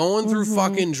up, going through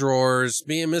fucking drawers,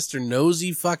 being Mr.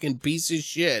 Nosy fucking piece of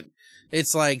shit.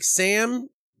 It's like, Sam,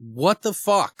 what the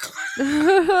fuck?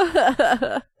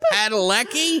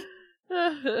 Padalecki?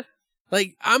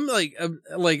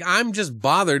 I'm just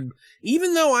bothered,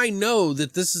 even though I know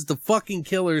that this is the fucking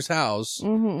killer's house,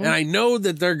 and I know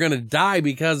that they're gonna die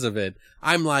because of it.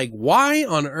 I'm like, why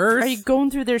on earth are you going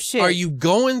through their shit? are you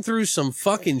going through some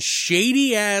fucking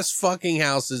shady ass fucking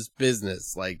house's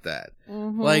business like that?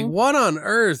 Like, what on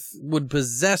earth would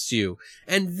possess you?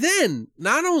 And then,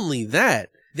 not only that,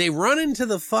 they run into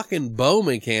the fucking bow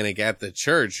mechanic at the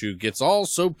church who gets all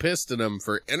so pissed at him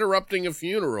for interrupting a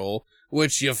funeral,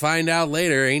 which you find out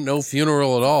later ain't no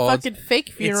funeral at all. Fucking fake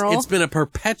funeral. It's been a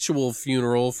perpetual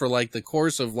funeral for like the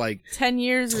course of like 10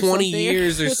 years or 20 something.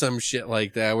 years or some shit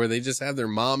like that, where they just have their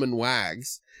mom and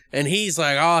wags. And he's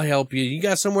like, I'll help you. You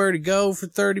got somewhere to go for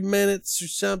 30 minutes or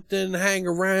something, hang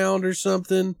around or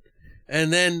something.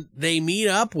 And then they meet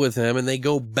up with him and they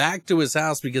go back to his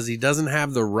house because he doesn't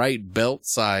have the right belt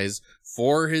size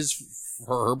for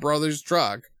her brother's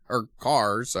truck or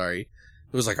car. Sorry.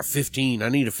 It was like a 15. I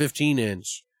need a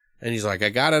 15-inch. And he's like, I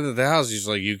got it at the house. He's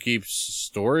like, you keep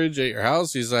storage at your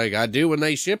house? He's like, I do when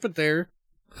they ship it there.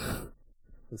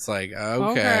 It's like,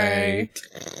 okay.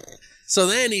 So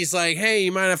then he's like, hey,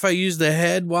 you mind if I use the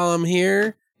head while I'm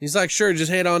here? He's like, sure,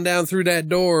 just head on down through that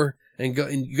door and go.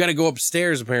 And you got to go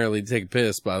upstairs apparently to take a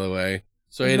piss, by the way.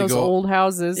 So he had to those go. old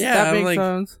houses. Yeah, that I'm makes like,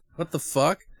 sense. what the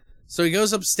fuck? So he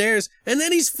goes upstairs, and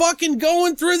then he's fucking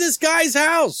going through this guy's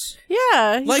house.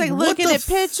 Yeah, he's Like, like what looking the at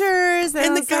pictures, And I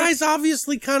the was guy's like,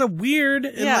 obviously kind of weird.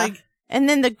 And like, and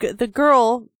then the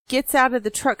girl gets out of the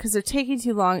truck because they're taking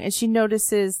too long, and she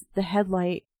notices the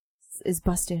headlight is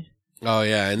busted. oh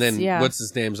yeah, and then Yeah. what's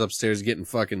his name's upstairs getting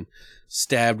fucking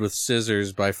stabbed with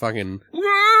scissors by fucking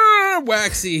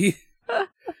waxy,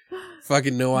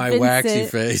 fucking no eye waxy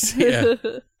Vincent. face. Yeah,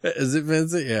 is it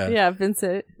Vincent? Yeah, Yeah,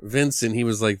 Vincent. Vincent. He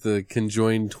was like the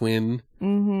conjoined twin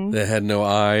Mm-hmm. that had no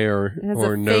eye It or has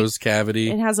a nose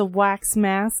cavity. It has a wax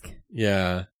mask,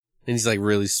 Yeah, and he's like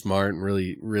really smart and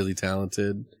really really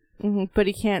talented. but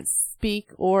he can't speak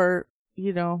or,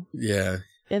 Yeah,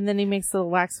 and then he makes little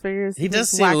wax figures. he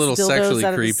does makes seem a wax little dildos sexually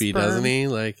out of his creepy, sperm. doesn't he?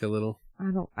 Like a little.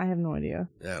 I have no idea.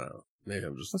 I don't know. Maybe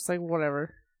I'm just. It's like,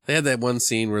 whatever. They had that one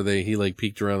scene where he like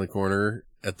peeked around the corner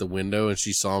at the window and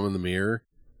she saw him in the mirror.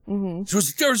 Mm-hmm. She was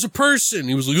like, there's a person.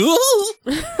 He was like, oh!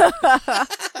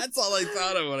 That's all I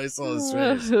thought of when I saw his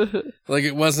face. Like,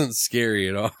 it wasn't scary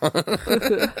at all.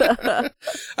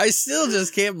 I still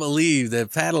just can't believe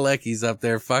that Padalecki's up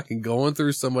there fucking going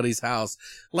through somebody's house,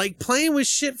 like playing with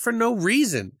shit for no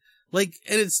reason. Like,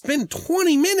 and it's been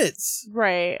 20 minutes.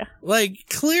 Right. Like,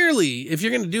 clearly, if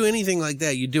you're going to do anything like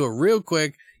that, you do it real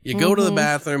quick. You go to the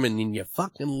bathroom and then you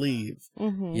fucking leave.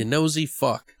 You nosy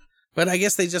fuck. But I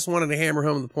guess they just wanted to hammer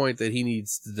home the point that he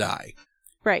needs to die.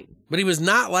 Right. But he was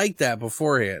not like that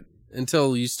beforehand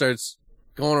until he starts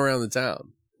going around the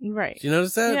town. Right. Do you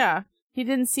notice that? Yeah. He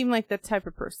didn't seem like that type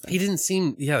of person. He didn't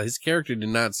seem, his character did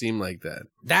not seem like that.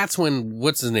 That's when,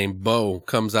 what's his name, Bo,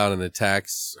 comes out and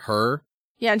attacks her.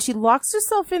 Yeah, and she locks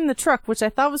herself in the truck, which I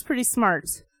thought was pretty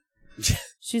smart.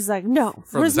 She's like, no,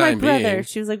 For where's the my time brother? being.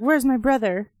 She was like, where's my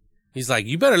brother? He's like,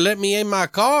 you better let me in my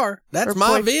car. That's Or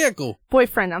my vehicle.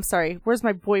 Boyfriend, I'm sorry. Where's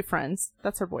my boyfriend?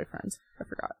 That's her boyfriend. I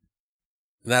forgot.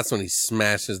 That's when he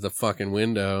smashes the fucking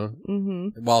window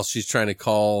Mm-hmm. while she's trying to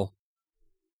call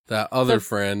that other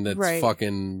friend that's right.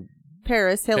 fucking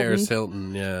Paris Hilton. Paris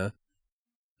Hilton, yeah.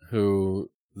 Who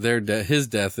his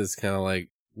death is kind of like,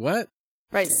 what?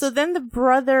 Right. So then the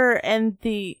brother and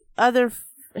the other,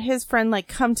 his friend, like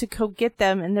come to go get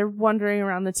them, and they're wandering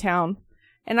around the town.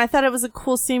 And I thought it was a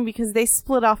cool scene because they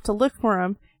split off to look for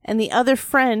him, And the other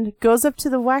friend goes up to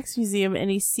the wax museum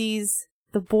and he sees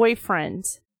the boyfriend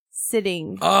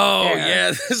sitting Oh, there.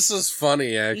 yeah. This was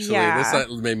funny, actually. Yeah.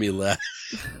 This made me laugh.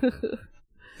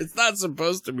 It's not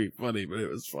supposed to be funny, but it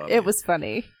was funny. It was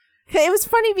funny. It was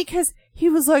funny because he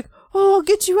was like, "Oh, I'll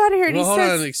get you out of here." And Well, he hold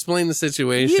starts, on. Explain the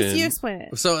situation. You explain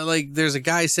it. So, like, there's a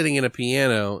guy sitting in a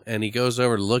piano, and he goes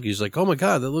over to look. He's like, "Oh my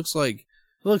god, that looks like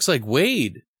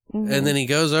Wade." Mhm. And then he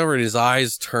goes over, and his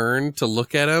eyes turn to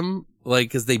look at him, like,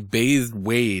 because they bathed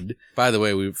Wade. By the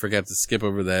way, we forgot to skip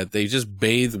over that. They just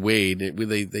bathe Wade.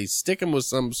 They stick him with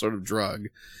some sort of drug,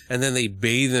 and then they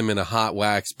bathe him in a hot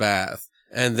wax bath,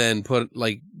 and then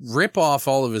rip off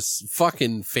all of his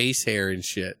fucking face hair and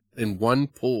shit in one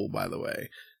pull. By the way,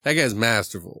 that guy's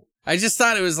masterful. I just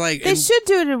thought it was like They should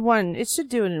do it in one. It should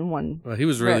do it in one. Well, he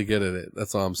was really Rip. good at it.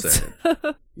 That's all I'm saying.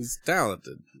 He's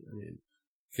talented. I mean,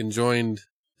 conjoined,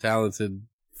 talented,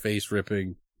 face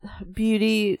ripping.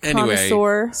 Beauty Anyway,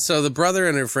 connoisseur. so the brother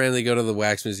and her friend, they go to the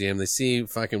wax museum. They see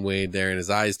fucking Wade there, and his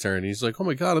eyes turn. He's like, "Oh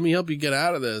my god, let me help you get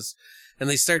out of this." And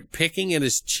they start picking at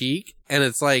his cheek, and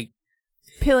it's like,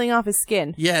 Peeling off his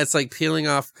skin. yeah, it's like peeling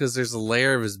off because there's a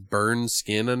layer of his burned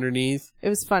skin underneath, It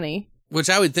was funny.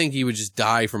 which I would think you would just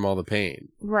die from all the pain.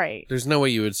 Right. There's no way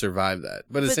you would survive that.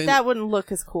 But But that wouldn't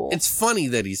look as cool. it's funny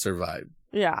that he survived.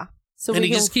 Yeah. So And we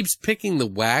he can, just keeps picking the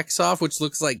wax off, which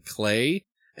looks like clay.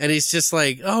 And he's just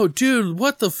like, "Oh, dude,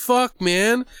 what the fuck,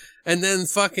 man?" And then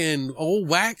fucking old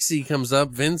Waxy comes up,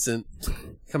 Vincent,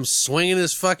 comes swinging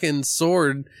his fucking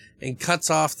sword and cuts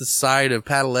off the side of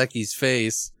Padalecki's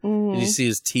face. And you see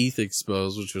his teeth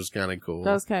exposed, which was kind of cool.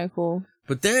 That was kind of cool.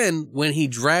 But then when he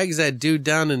drags that dude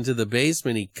down into the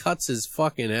basement, he cuts his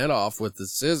fucking head off with the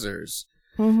scissors.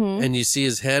 Mm-hmm. And you see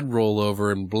his head roll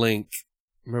over and blink.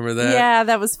 Remember that? Yeah,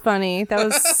 that was funny. That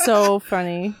was so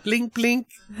funny. Blink, blink.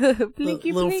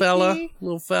 Blinky, Little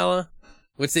blinky. fella.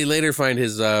 Which they later find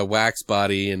his wax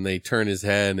body, and they turn his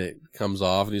head, and it comes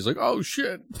off, and he's like, "Oh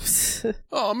shit!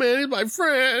 Oh man, he's my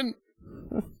friend,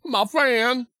 my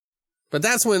friend." But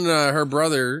that's when her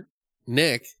brother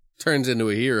Nick turns into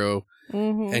a hero,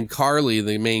 Mm-hmm. and Carly,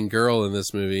 the main girl in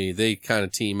this movie, they kind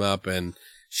of team up, and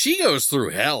she goes through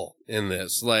hell in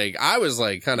this. Like, I was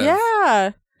like, kind of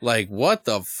Yeah. like, what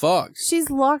the fuck? She's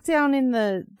locked down in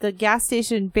the gas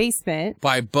station basement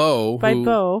By Bo, by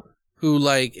Bo. who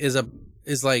like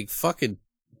is like fucking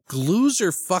glues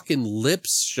her fucking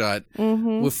lips shut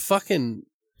Mm-hmm. with fucking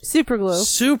Super glue.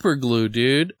 super glue,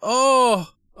 dude.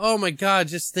 Oh my god,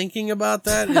 just thinking about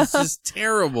that is just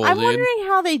terrible, I'm dude. wondering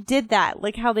how they did that.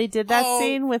 Like how they did that Oh.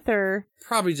 scene with her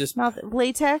Probably just mouth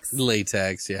latex.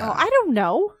 latex, yeah. Oh, I don't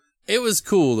know. It was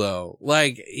cool though.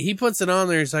 Like, he puts it on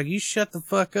there, he's like, "You shut the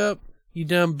fuck up, you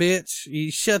dumb bitch. You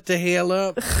shut the hell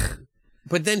up."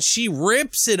 But then she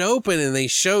rips it open and they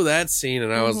show that scene,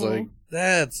 and I was like,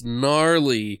 that's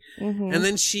gnarly. Mm-hmm. And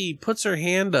then she puts her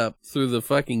hand up through the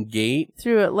fucking gate.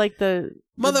 Through it like the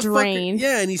Motherfucker. drain.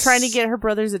 Yeah, and he's trying to get her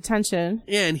brother's attention.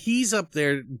 Yeah, and he's up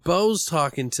there. Bo's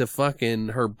talking to fucking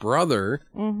her brother.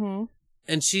 Mm-hmm.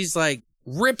 And she's like,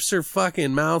 rips her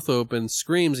fucking mouth open,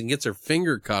 screams, and gets her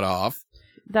finger cut off.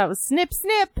 That was snip,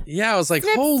 snip. Yeah, I was like,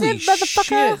 Snip, holy snip, motherfucker.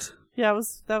 shit. Yeah,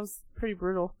 that was pretty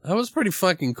brutal. That was pretty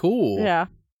fucking cool. Yeah.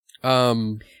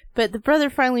 But the brother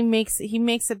finally makes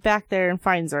it back there and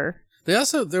finds her. There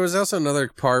was also another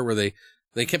part where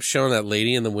they kept showing that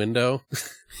lady in the window.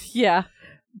 Yeah.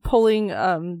 Pulling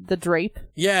the drape.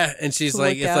 Yeah, and she's To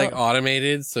like, look it's like out.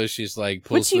 automated, so she's like,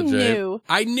 pulls Which you the drape. knew.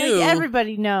 I knew. Like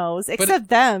everybody knows, except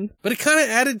them. But it kind of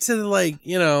added to the, like,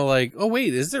 you know, like, oh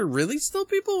wait, is there really still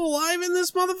people alive in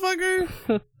this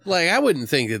motherfucker? Like, I wouldn't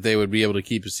think that they would be able to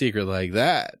keep a secret like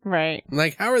that. Right.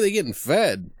 Like, how are they getting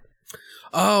fed?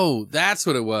 Oh, that's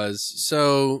what it was.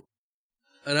 So,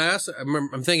 and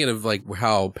I'm thinking of like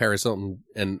how Paris Hilton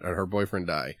and her boyfriend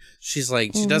die. She's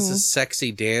like, she does this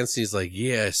sexy dance. He's like,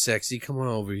 "Yeah, sexy, come on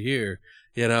over here."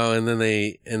 You know, and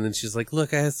then she's like,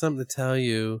 "Look, I have something to tell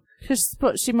you."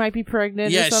 She might be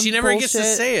pregnant. Yeah, or some she never gets to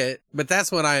bullshit. say it, but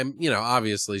that's what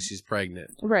obviously she's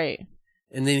pregnant. Right.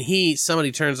 And then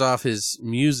somebody turns off his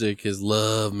music, his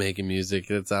love making music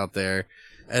that's out there.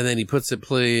 And then he puts it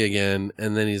play again.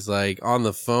 And then he's like on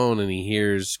the phone and he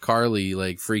hears Carly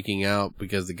like freaking out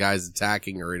because the guy's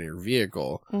attacking her in her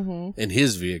vehicle, in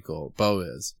his vehicle, Bo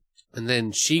is. And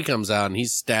then she comes out and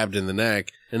he's stabbed in the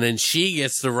neck. And then she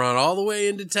gets to run all the way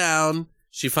into town.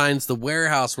 She finds the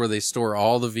warehouse where they store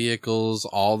all the vehicles,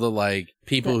 all the like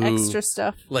people The who extra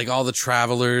stuff. like all the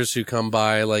travelers who come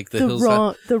by, like the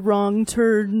The wrong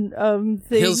turn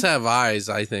thing. Hills Have Eyes,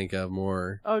 I think of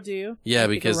more. Oh, do you? Yeah, I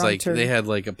think because a wrong like turn. they had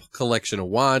like a collection of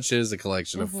watches, a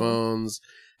collection of phones.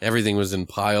 Everything was in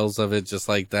piles of it, just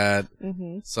like that.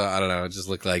 So I don't know, it just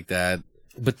looked like that.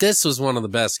 But this was one of the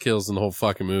best kills in the whole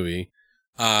fucking movie.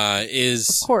 Of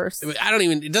course.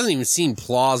 It doesn't even seem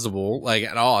plausible, like,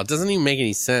 at all. It doesn't even make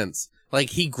any sense.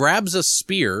 Like, he grabs a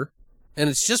spear, and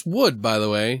it's just wood, by the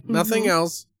way. Nothing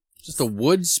else. Just a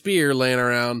wood spear laying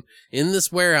around in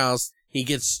this warehouse.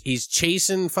 He's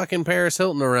chasing fucking Paris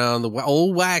Hilton around, the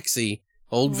old Waxy,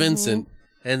 old Vincent,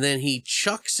 and then he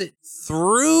chucks it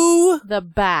through The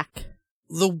back.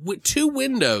 the two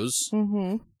windows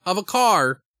of a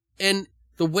car, and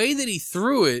the way that he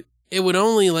threw it, it would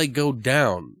only like go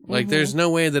down. Like there's no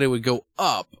way that it would go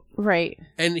up. Right.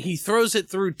 And he throws it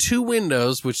through two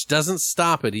windows, which doesn't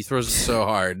stop it. He throws it so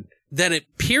hard that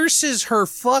it pierces her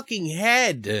fucking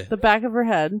head. The back of her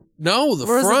head. No, the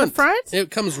Or front. was it the front?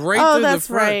 It comes right Oh, through the that's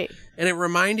front. right. And it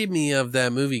reminded me of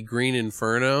that movie Green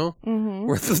Inferno,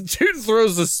 where the dude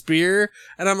throws a spear,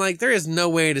 and I'm like, there is no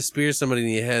way to spear somebody in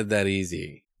the head that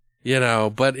easy. You know,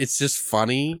 but it's just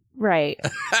funny. Right.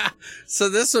 So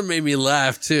this one made me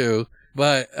laugh too,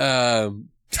 but, sorry,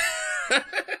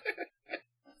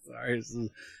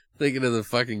 thinking of the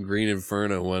fucking Green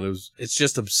Inferno one. It's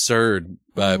just absurd,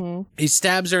 but he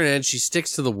stabs her and she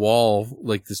sticks to the wall,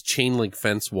 like this chain link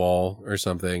fence wall or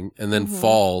something, and then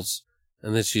falls.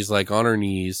 And then she's like on her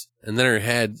knees, and then her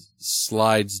head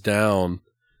slides down,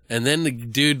 and then the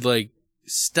dude like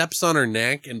steps on her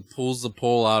neck and pulls the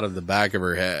pole out of the back of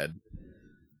her head.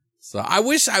 So I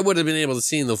wish I would have been able to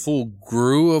see the full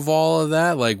grue of all of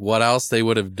that, like what else they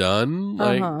would have done,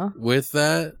 like with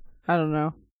that. I don't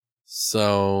know.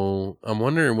 So I'm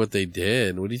wondering what they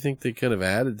did. What do you think they could have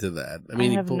added to that? I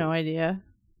have no idea.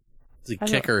 Did he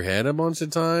kick her head a bunch of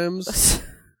times?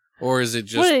 Or is it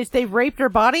just... What, is they raped her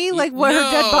body? Like, what, her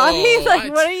dead body?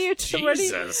 Like, what are you...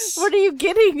 Jesus. What are you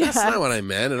getting at? That's not what I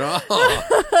meant at all.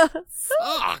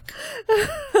 Fuck.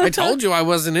 I told you I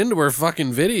wasn't into her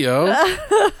fucking video.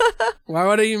 Why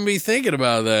would I even be thinking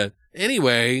about that?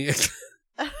 Anyway,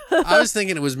 I was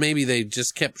thinking it was maybe they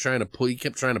just kept trying to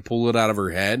pull it out of her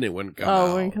head and it wouldn't come out.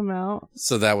 Oh, it wouldn't come out.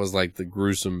 So that was like the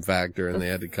gruesome factor and they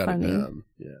had to cut funny. it down.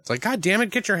 Yeah. It's like, God damn it,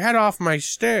 get your head off my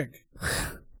stick.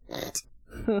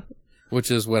 Which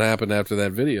is what happened after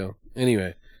that video.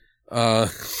 Anyway,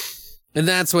 and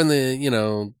that's when they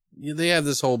have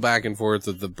this whole back and forth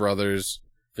with the brothers,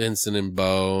 Vincent and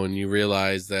Bo, and you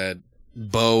realize that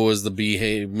Bo was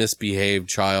the misbehaved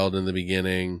child in the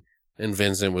beginning, and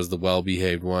Vincent was the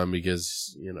well-behaved one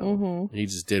because, he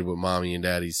just did what mommy and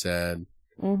daddy said.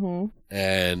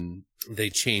 And they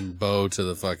chained Bo to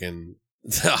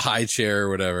the high chair or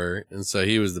whatever, and so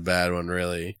he was the bad one,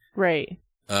 really. Right.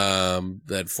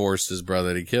 That forced his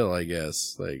brother to kill, I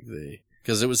guess.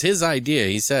 Because it was his idea,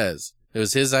 he says. It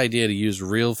was his idea to use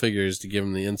real figures to give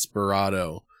him the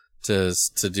inspirato to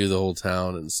do the whole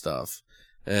town and stuff.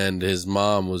 And his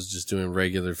mom was just doing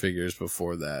regular figures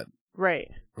before that. Right.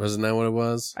 Wasn't that what it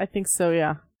was? I think so,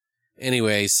 yeah.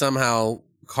 Anyway, somehow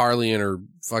Carly and her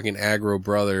fucking aggro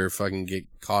brother fucking get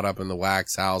caught up in the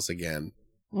wax house again.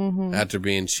 After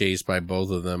being chased by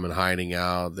both of them and hiding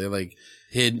out. They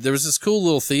hid. There was this cool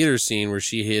little theater scene where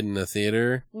she hid in the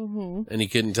theater and you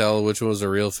couldn't tell which one was a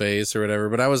real face or whatever.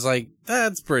 But I was like,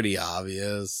 that's pretty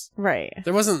obvious. Right.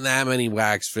 There wasn't that many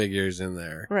wax figures in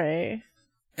there. Right.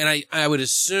 And I would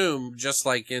assume, just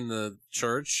like in the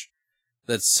church,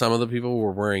 that some of the people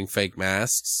were wearing fake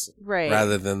masks. Right.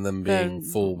 Rather than them being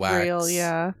full wax. Real,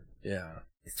 yeah. Yeah.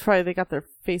 It's probably they got their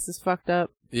faces fucked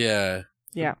up. Yeah.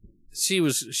 Yeah. She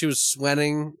was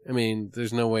sweating. I mean,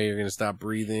 there's no way you're going to stop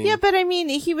breathing. Yeah, but I mean,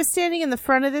 he was standing in the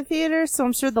front of the theater, so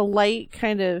I'm sure the light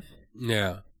kind of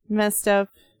messed up.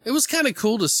 It was kind of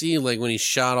cool to see, like, when he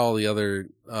shot all the other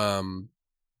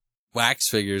wax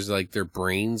figures, like, their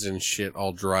brains and shit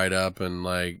all dried up and,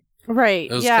 like...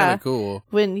 Right, it was kind of cool.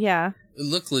 It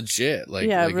looked legit, like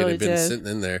it really had been sitting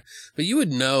in there. But you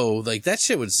would know, like, that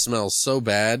shit would smell so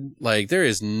bad. Like, there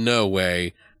is no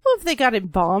way... Well, if they got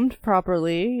embalmed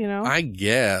properly, I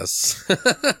guess.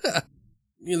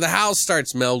 The house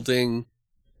starts melting.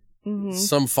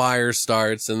 Some fire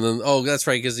starts, and then that's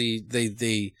right, because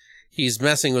he's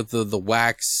messing with the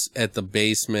wax at the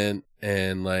basement,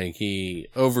 and like he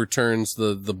overturns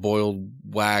the boiled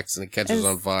wax, and it catches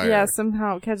on fire. Yeah,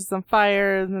 somehow it catches on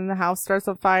fire, and then the house starts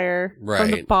on fire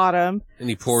from the bottom. And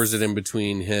he pours it in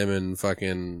between him and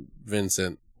fucking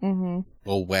Vincent.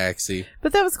 Old Waxy.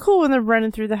 But that was cool when they're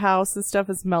running through the house and stuff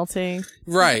is melting.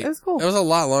 Right. It was cool. It was a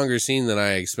lot longer scene than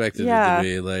I expected it to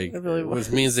be. Like, it really was.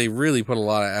 Which means they really put a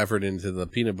lot of effort into the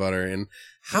peanut butter. And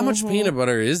how much peanut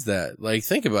butter is that? Like,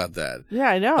 think about that. Yeah,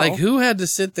 I know. Like, who had to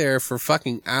sit there for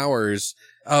fucking hours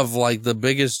of like the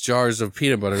biggest jars of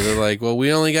peanut butter? They're like, well,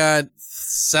 we only got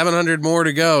 700 more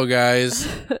to go, guys.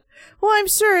 Well, I'm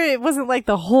sure it wasn't like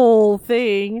the whole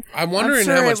thing. I'm wondering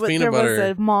sure how much peanut butter. There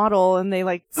was a model, and they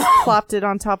like plopped it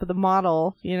on top of the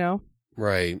model. You know.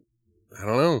 Right. I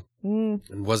don't know.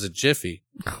 And was it Jiffy?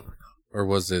 Or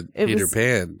was it Peter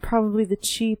Pan? Probably the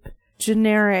cheap,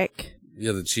 generic.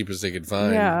 Yeah, the cheapest they could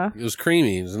find. Yeah. It was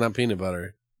creamy. It was not peanut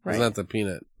butter. Right. It was not the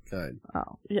peanut kind.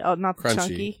 Oh, yeah, not the Crunchy.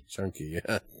 chunky. Chunky,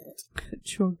 yeah.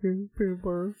 Chunky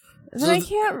paper. And So then I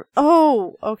can't.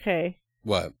 Oh, okay.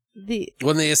 What? The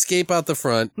When they escape out the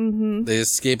front, mm-hmm. they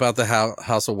escape out the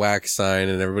House of Wax sign,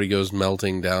 and everybody goes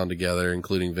melting down together,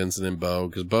 including Vincent and Bo,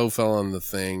 because Bo fell on the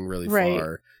thing really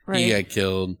far. He got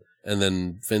killed, and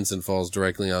then Vincent falls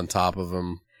directly on top of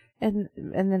him. And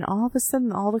then all of a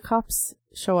sudden, all the cops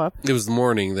show up. It was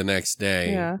morning the next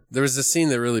day. Yeah. There was a scene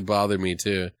that really bothered me,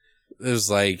 too. There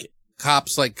was, like,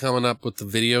 cops, like, coming up with the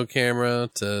video camera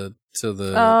to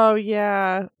the... Oh,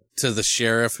 yeah. To the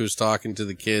sheriff who's talking to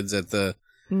the kids at the...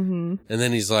 Mm-hmm. And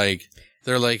then he's like...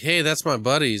 They're like, hey, that's my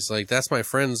buddy's. Like, that's my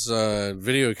friend's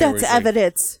video camera. That's He's like,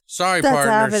 evidence. Sorry, That's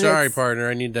partner. evidence. Sorry, partner.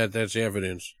 I need that. That's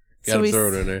evidence. Gotta So throw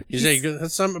it in there. He's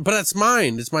like, but that's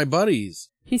mine. It's my buddy's.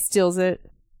 He steals it.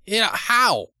 Yeah,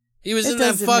 how? He was It in that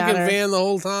doesn't fucking matter. van the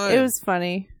whole time. It was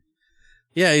funny.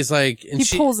 Yeah, he's like, and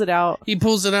He pulls it out. He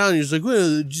pulls it out, and he's like,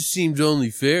 well, it just seems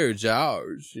only fair. It's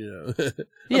ours, you know.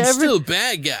 Yeah, I'm still a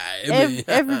bad guy. I mean,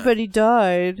 Everybody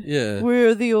died. Yeah.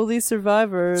 We're the only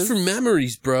survivors. It's for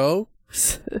memories, bro.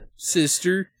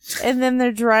 Sister. And then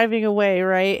they're driving away,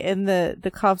 right? And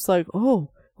the cop's like,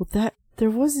 oh, well, there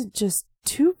wasn't just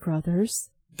two brothers.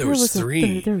 There was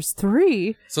three. There was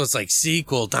three. So it's like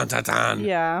sequel, dun dun dun.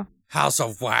 Yeah. House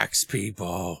of Wax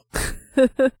people.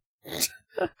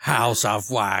 House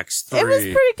of Wax 3. It was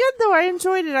pretty good, though. I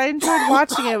enjoyed it. I enjoyed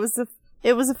watching it.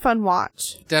 It was a fun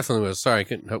watch. Definitely was. Sorry, I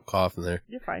couldn't help coughing there.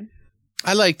 You're fine.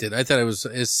 I liked it. I thought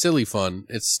it's silly fun.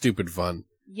 It's stupid fun.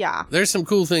 Yeah. There's some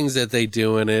cool things that they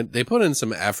do in it. They put in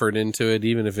some effort into it,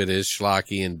 even if it is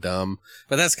schlocky and dumb.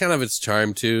 But that's kind of its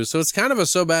charm, too. So it's kind of a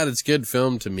so bad it's good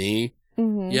film to me.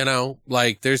 Mm-hmm. You know,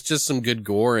 like there's just some good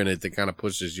gore in it that kind of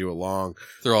pushes you along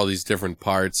through all these different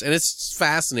parts. And it's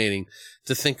fascinating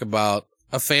to think about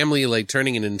a family like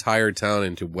turning an entire town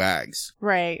into wags.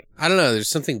 Right. I don't know. There's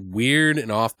something weird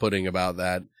and off-putting about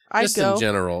that. Just in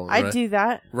general. I'd right? do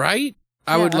that. Right?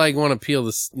 I Yeah. would like want to peel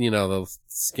the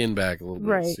skin back a little bit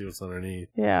Right. and see what's underneath.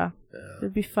 Yeah. Yeah.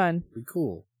 It'd be fun. Be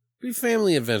cool. Be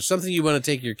family adventure. Something you want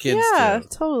to take your kids Yeah, to.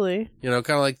 totally. You know,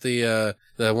 kind of like the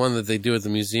one that they do at the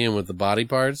museum with the body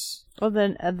parts. Oh,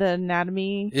 the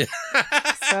anatomy. Yeah.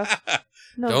 Stuff.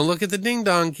 No. Don't look at the ding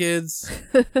dong, kids.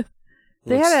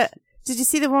 They had Did you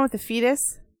see the one with the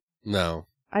fetus? No.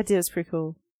 I did. It's pretty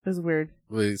cool. It was weird.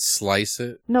 We slice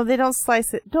it. No, they don't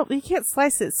slice it. No, you can't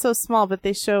slice it. It's so small, but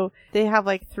they have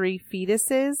like 3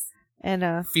 fetuses and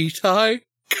Feti?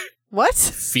 what?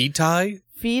 Feti?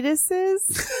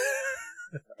 Fetuses?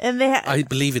 And they I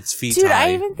believe it's feti. Dude,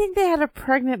 I even think they had a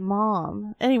pregnant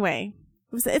mom. Anyway,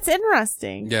 it's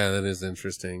interesting. Yeah, that is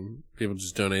interesting. People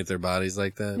just donate their bodies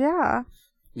like that. Yeah.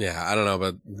 Yeah, I don't know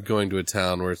about going to a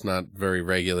town where it's not very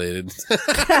regulated.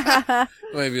 It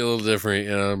might be a little different,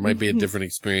 you know, it might be a different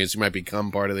experience. You might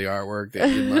become part of the artwork that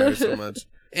you admire so much.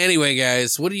 Anyway,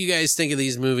 guys, what do you guys think of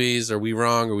these movies? Are we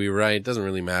wrong? Are we right? It doesn't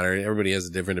really matter. Everybody has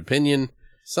a different opinion.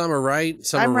 Some are right,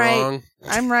 some I'm are right. wrong.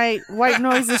 I'm right. White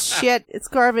noise is shit. It's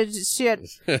garbage. It's shit.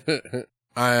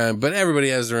 But everybody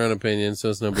has their own opinion, so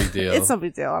it's no big deal. It's no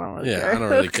big deal. I don't really care. I don't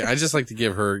really care. I just like to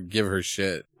give her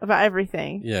shit. About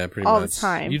everything. Yeah, pretty All much. the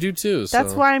time. You do too. So.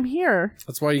 That's why I'm here.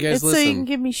 That's why you guys It's listen. so you can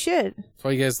give me shit. That's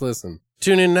why you guys listen.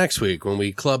 Tune in next week when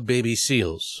we club baby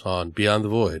seals on Beyond the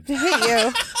Void. I hate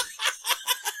you.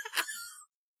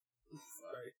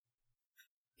 Sorry.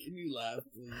 Can you laugh,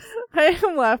 please? I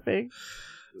am laughing.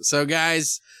 So,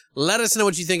 guys, let us know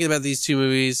what you think about these two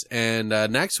movies. And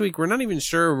next week, we're not even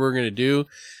sure what we're going to do.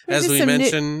 As we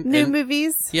mentioned, new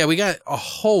movies. Yeah, we got a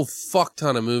whole fuck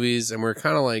ton of movies, and we're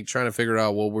kind of like trying to figure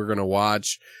out what we're going to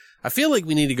watch. I feel like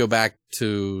we need to go back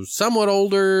to somewhat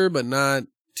older, but not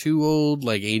too old,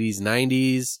 like 80s,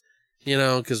 90s, you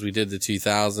know, because we did the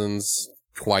 2000s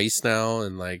twice now,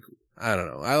 and like, I don't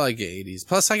know. I like the 80s.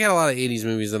 Plus, I got a lot of 80s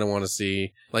movies that I want to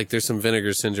see. Like, there's some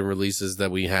Vinegar Syndrome releases that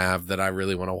we have that I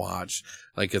really want to watch,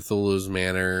 like Cthulhu's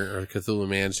Manor or Cthulhu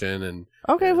Mansion and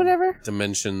Okay, whatever.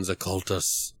 Dimensions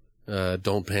Occultus.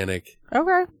 Don't Panic.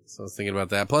 Okay. So I was thinking about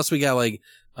that. Plus, we got like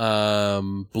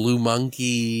Blue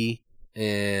Monkey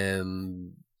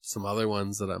and some other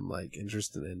ones that I'm like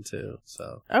interested in too.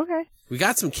 So Okay. we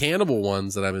got some cannibal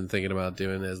ones that I've been thinking about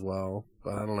doing as well,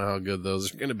 but I don't know how good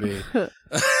those are going to be.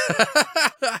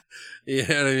 You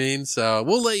know what I mean? So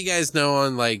we'll let you guys know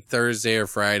on like Thursday or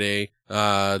Friday.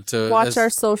 To Watch our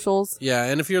socials. Yeah,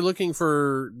 and if you're looking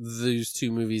for these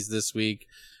two movies this week,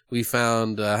 we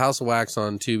found House of Wax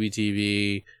on Tubi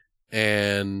TV,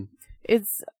 and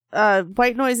It's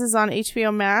White Noise is on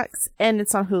HBO Max, and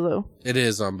it's on Hulu. it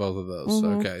is on both of those.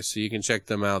 Okay, so you can check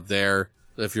them out there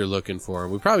if you're looking for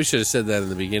them. We probably should have said that in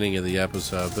the beginning of the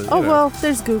episode, but you know, Well,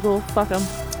 there's Google. Fuck them.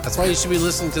 that's why you should be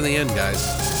listening to the end, guys.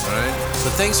 All right?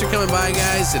 But thanks for coming by,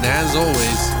 guys, and as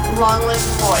always, Long live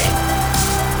the void.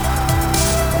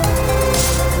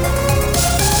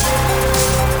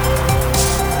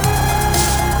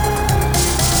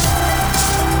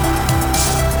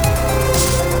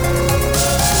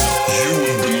 You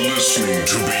have been listening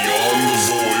to Beyond the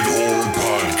Void Horror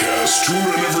Podcast.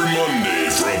 Tune in